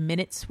of those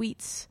minute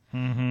suites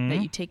that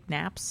you take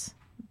naps.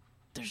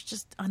 There's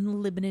just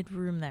unlimited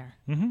room there.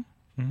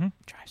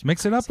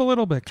 Mix it up a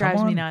little bit.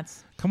 Drives me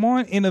nuts. Come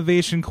on,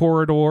 innovation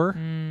corridor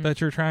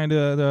that you're trying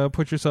to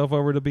put yourself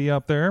over to be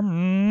up there.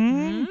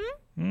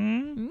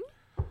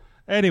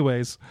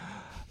 Anyways,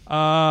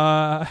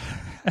 I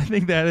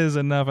think that is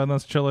enough.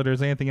 Unless Chilla,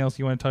 there's anything else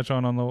you want to touch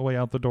on the way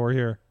out the door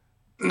here?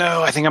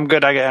 No, I think I'm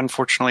good. I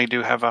unfortunately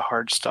do have a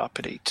hard stop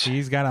at 8.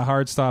 He's got a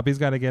hard stop. He's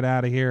got to get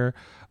out of here.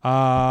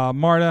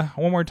 Marta,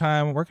 one more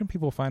time, where can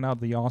people find out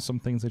the awesome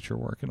things that you're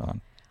working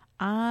on?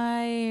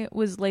 I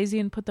was lazy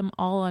and put them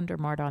all under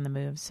Marta on the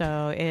Move.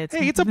 So it's...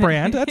 Hey, it's a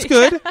brand. That's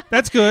good.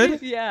 That's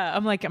good. Yeah.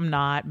 I'm like, I'm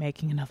not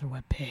making another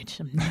webpage.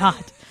 I'm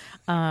not.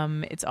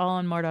 It's all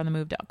on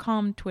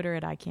martaonthemove.com, Twitter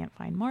at I Can't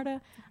Find Marta.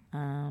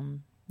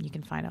 You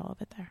can find all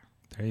of it there.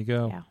 There you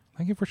go. Yeah.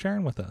 Thank you for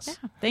sharing with us.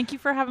 Yeah. Thank you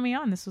for having me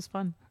on. This was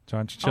fun.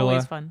 John Chilla.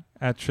 Always fun.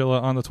 At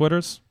Chilla on the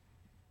Twitters.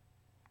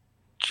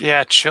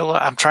 Yeah,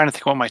 Chilla. I'm trying to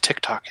think what my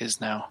TikTok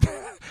is now.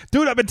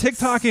 Dude, I've been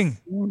TikToking.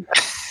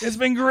 It's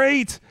been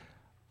great.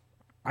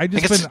 I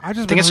just been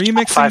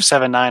remixing.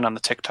 579 on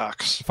the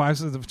TikToks.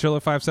 Chilla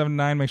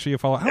 579. Make sure you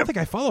follow. I don't think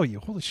I follow you.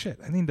 Holy shit!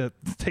 I need to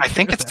take. I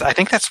think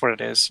that's what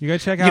it is. You gotta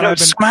check out.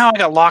 Somehow I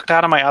got locked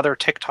out of my other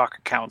TikTok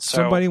account. So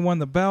somebody won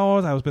the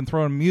belt. I was been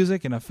throwing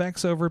music and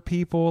effects over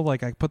people.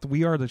 Like I put the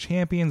 "We Are the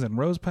Champions" and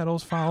Rose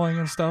Petals following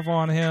and stuff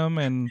on him,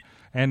 and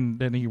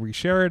then he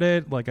reshared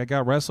it. Like I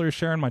got wrestlers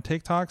sharing my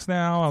TikToks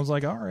now. I was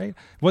like, all right,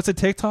 what's a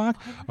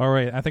TikTok? All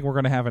right, I think we're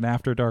gonna have an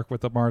after dark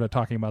with the Marta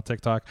talking about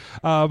TikTok.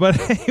 But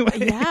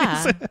anyway,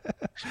 yeah.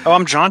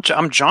 I'm John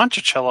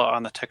Chichilla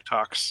on the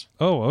TikToks.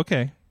 Oh,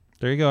 okay.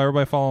 There you go.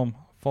 Everybody follow him.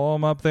 Follow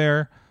him up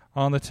there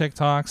on the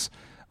TikToks.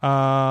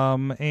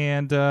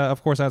 And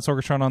of course at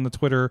Sorgatron on the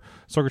Twitter,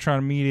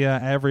 Sorgatron Media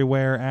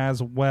everywhere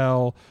as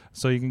well.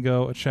 So you can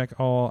go check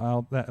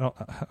all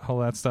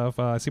that stuff.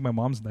 I see my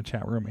mom's in the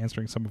chat room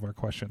answering some of our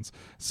questions.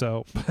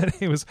 So,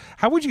 but it was,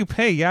 how would you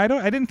pay? Yeah, I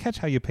didn't catch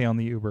how you pay on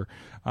the Uber.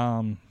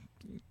 You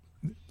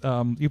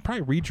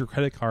probably read your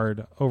credit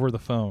card over the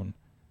phone.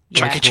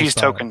 Chuck E. Cheese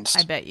tokens.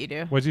 I bet you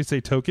do. What did you say?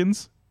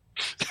 Tokens?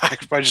 I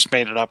just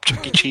made it up.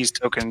 Chuck E. Cheese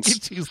tokens. Chuck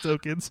E. Cheese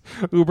tokens.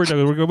 Uber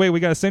tokens. Wait, we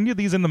got to send you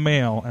these in the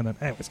mail. And then,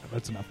 anyways,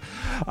 that's enough.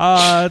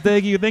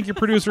 Thank you,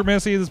 producer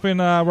Missy. Has been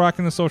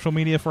rocking the social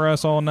media for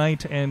us all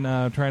night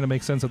and trying to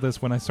make sense of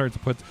this when I start to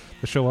put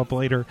the show up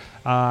later.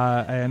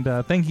 And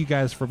thank you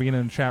guys for being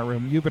in the chat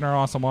room. You've been our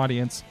awesome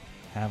audience.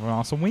 Have an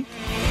awesome week.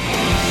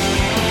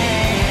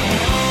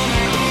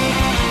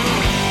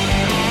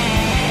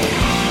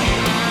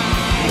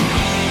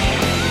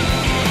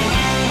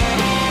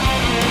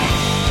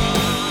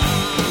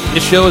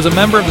 This show is a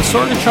member of the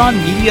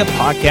Sorgatron Media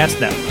Podcast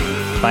Network.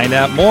 Find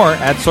out more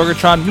at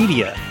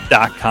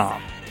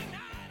sorgatronmedia.com.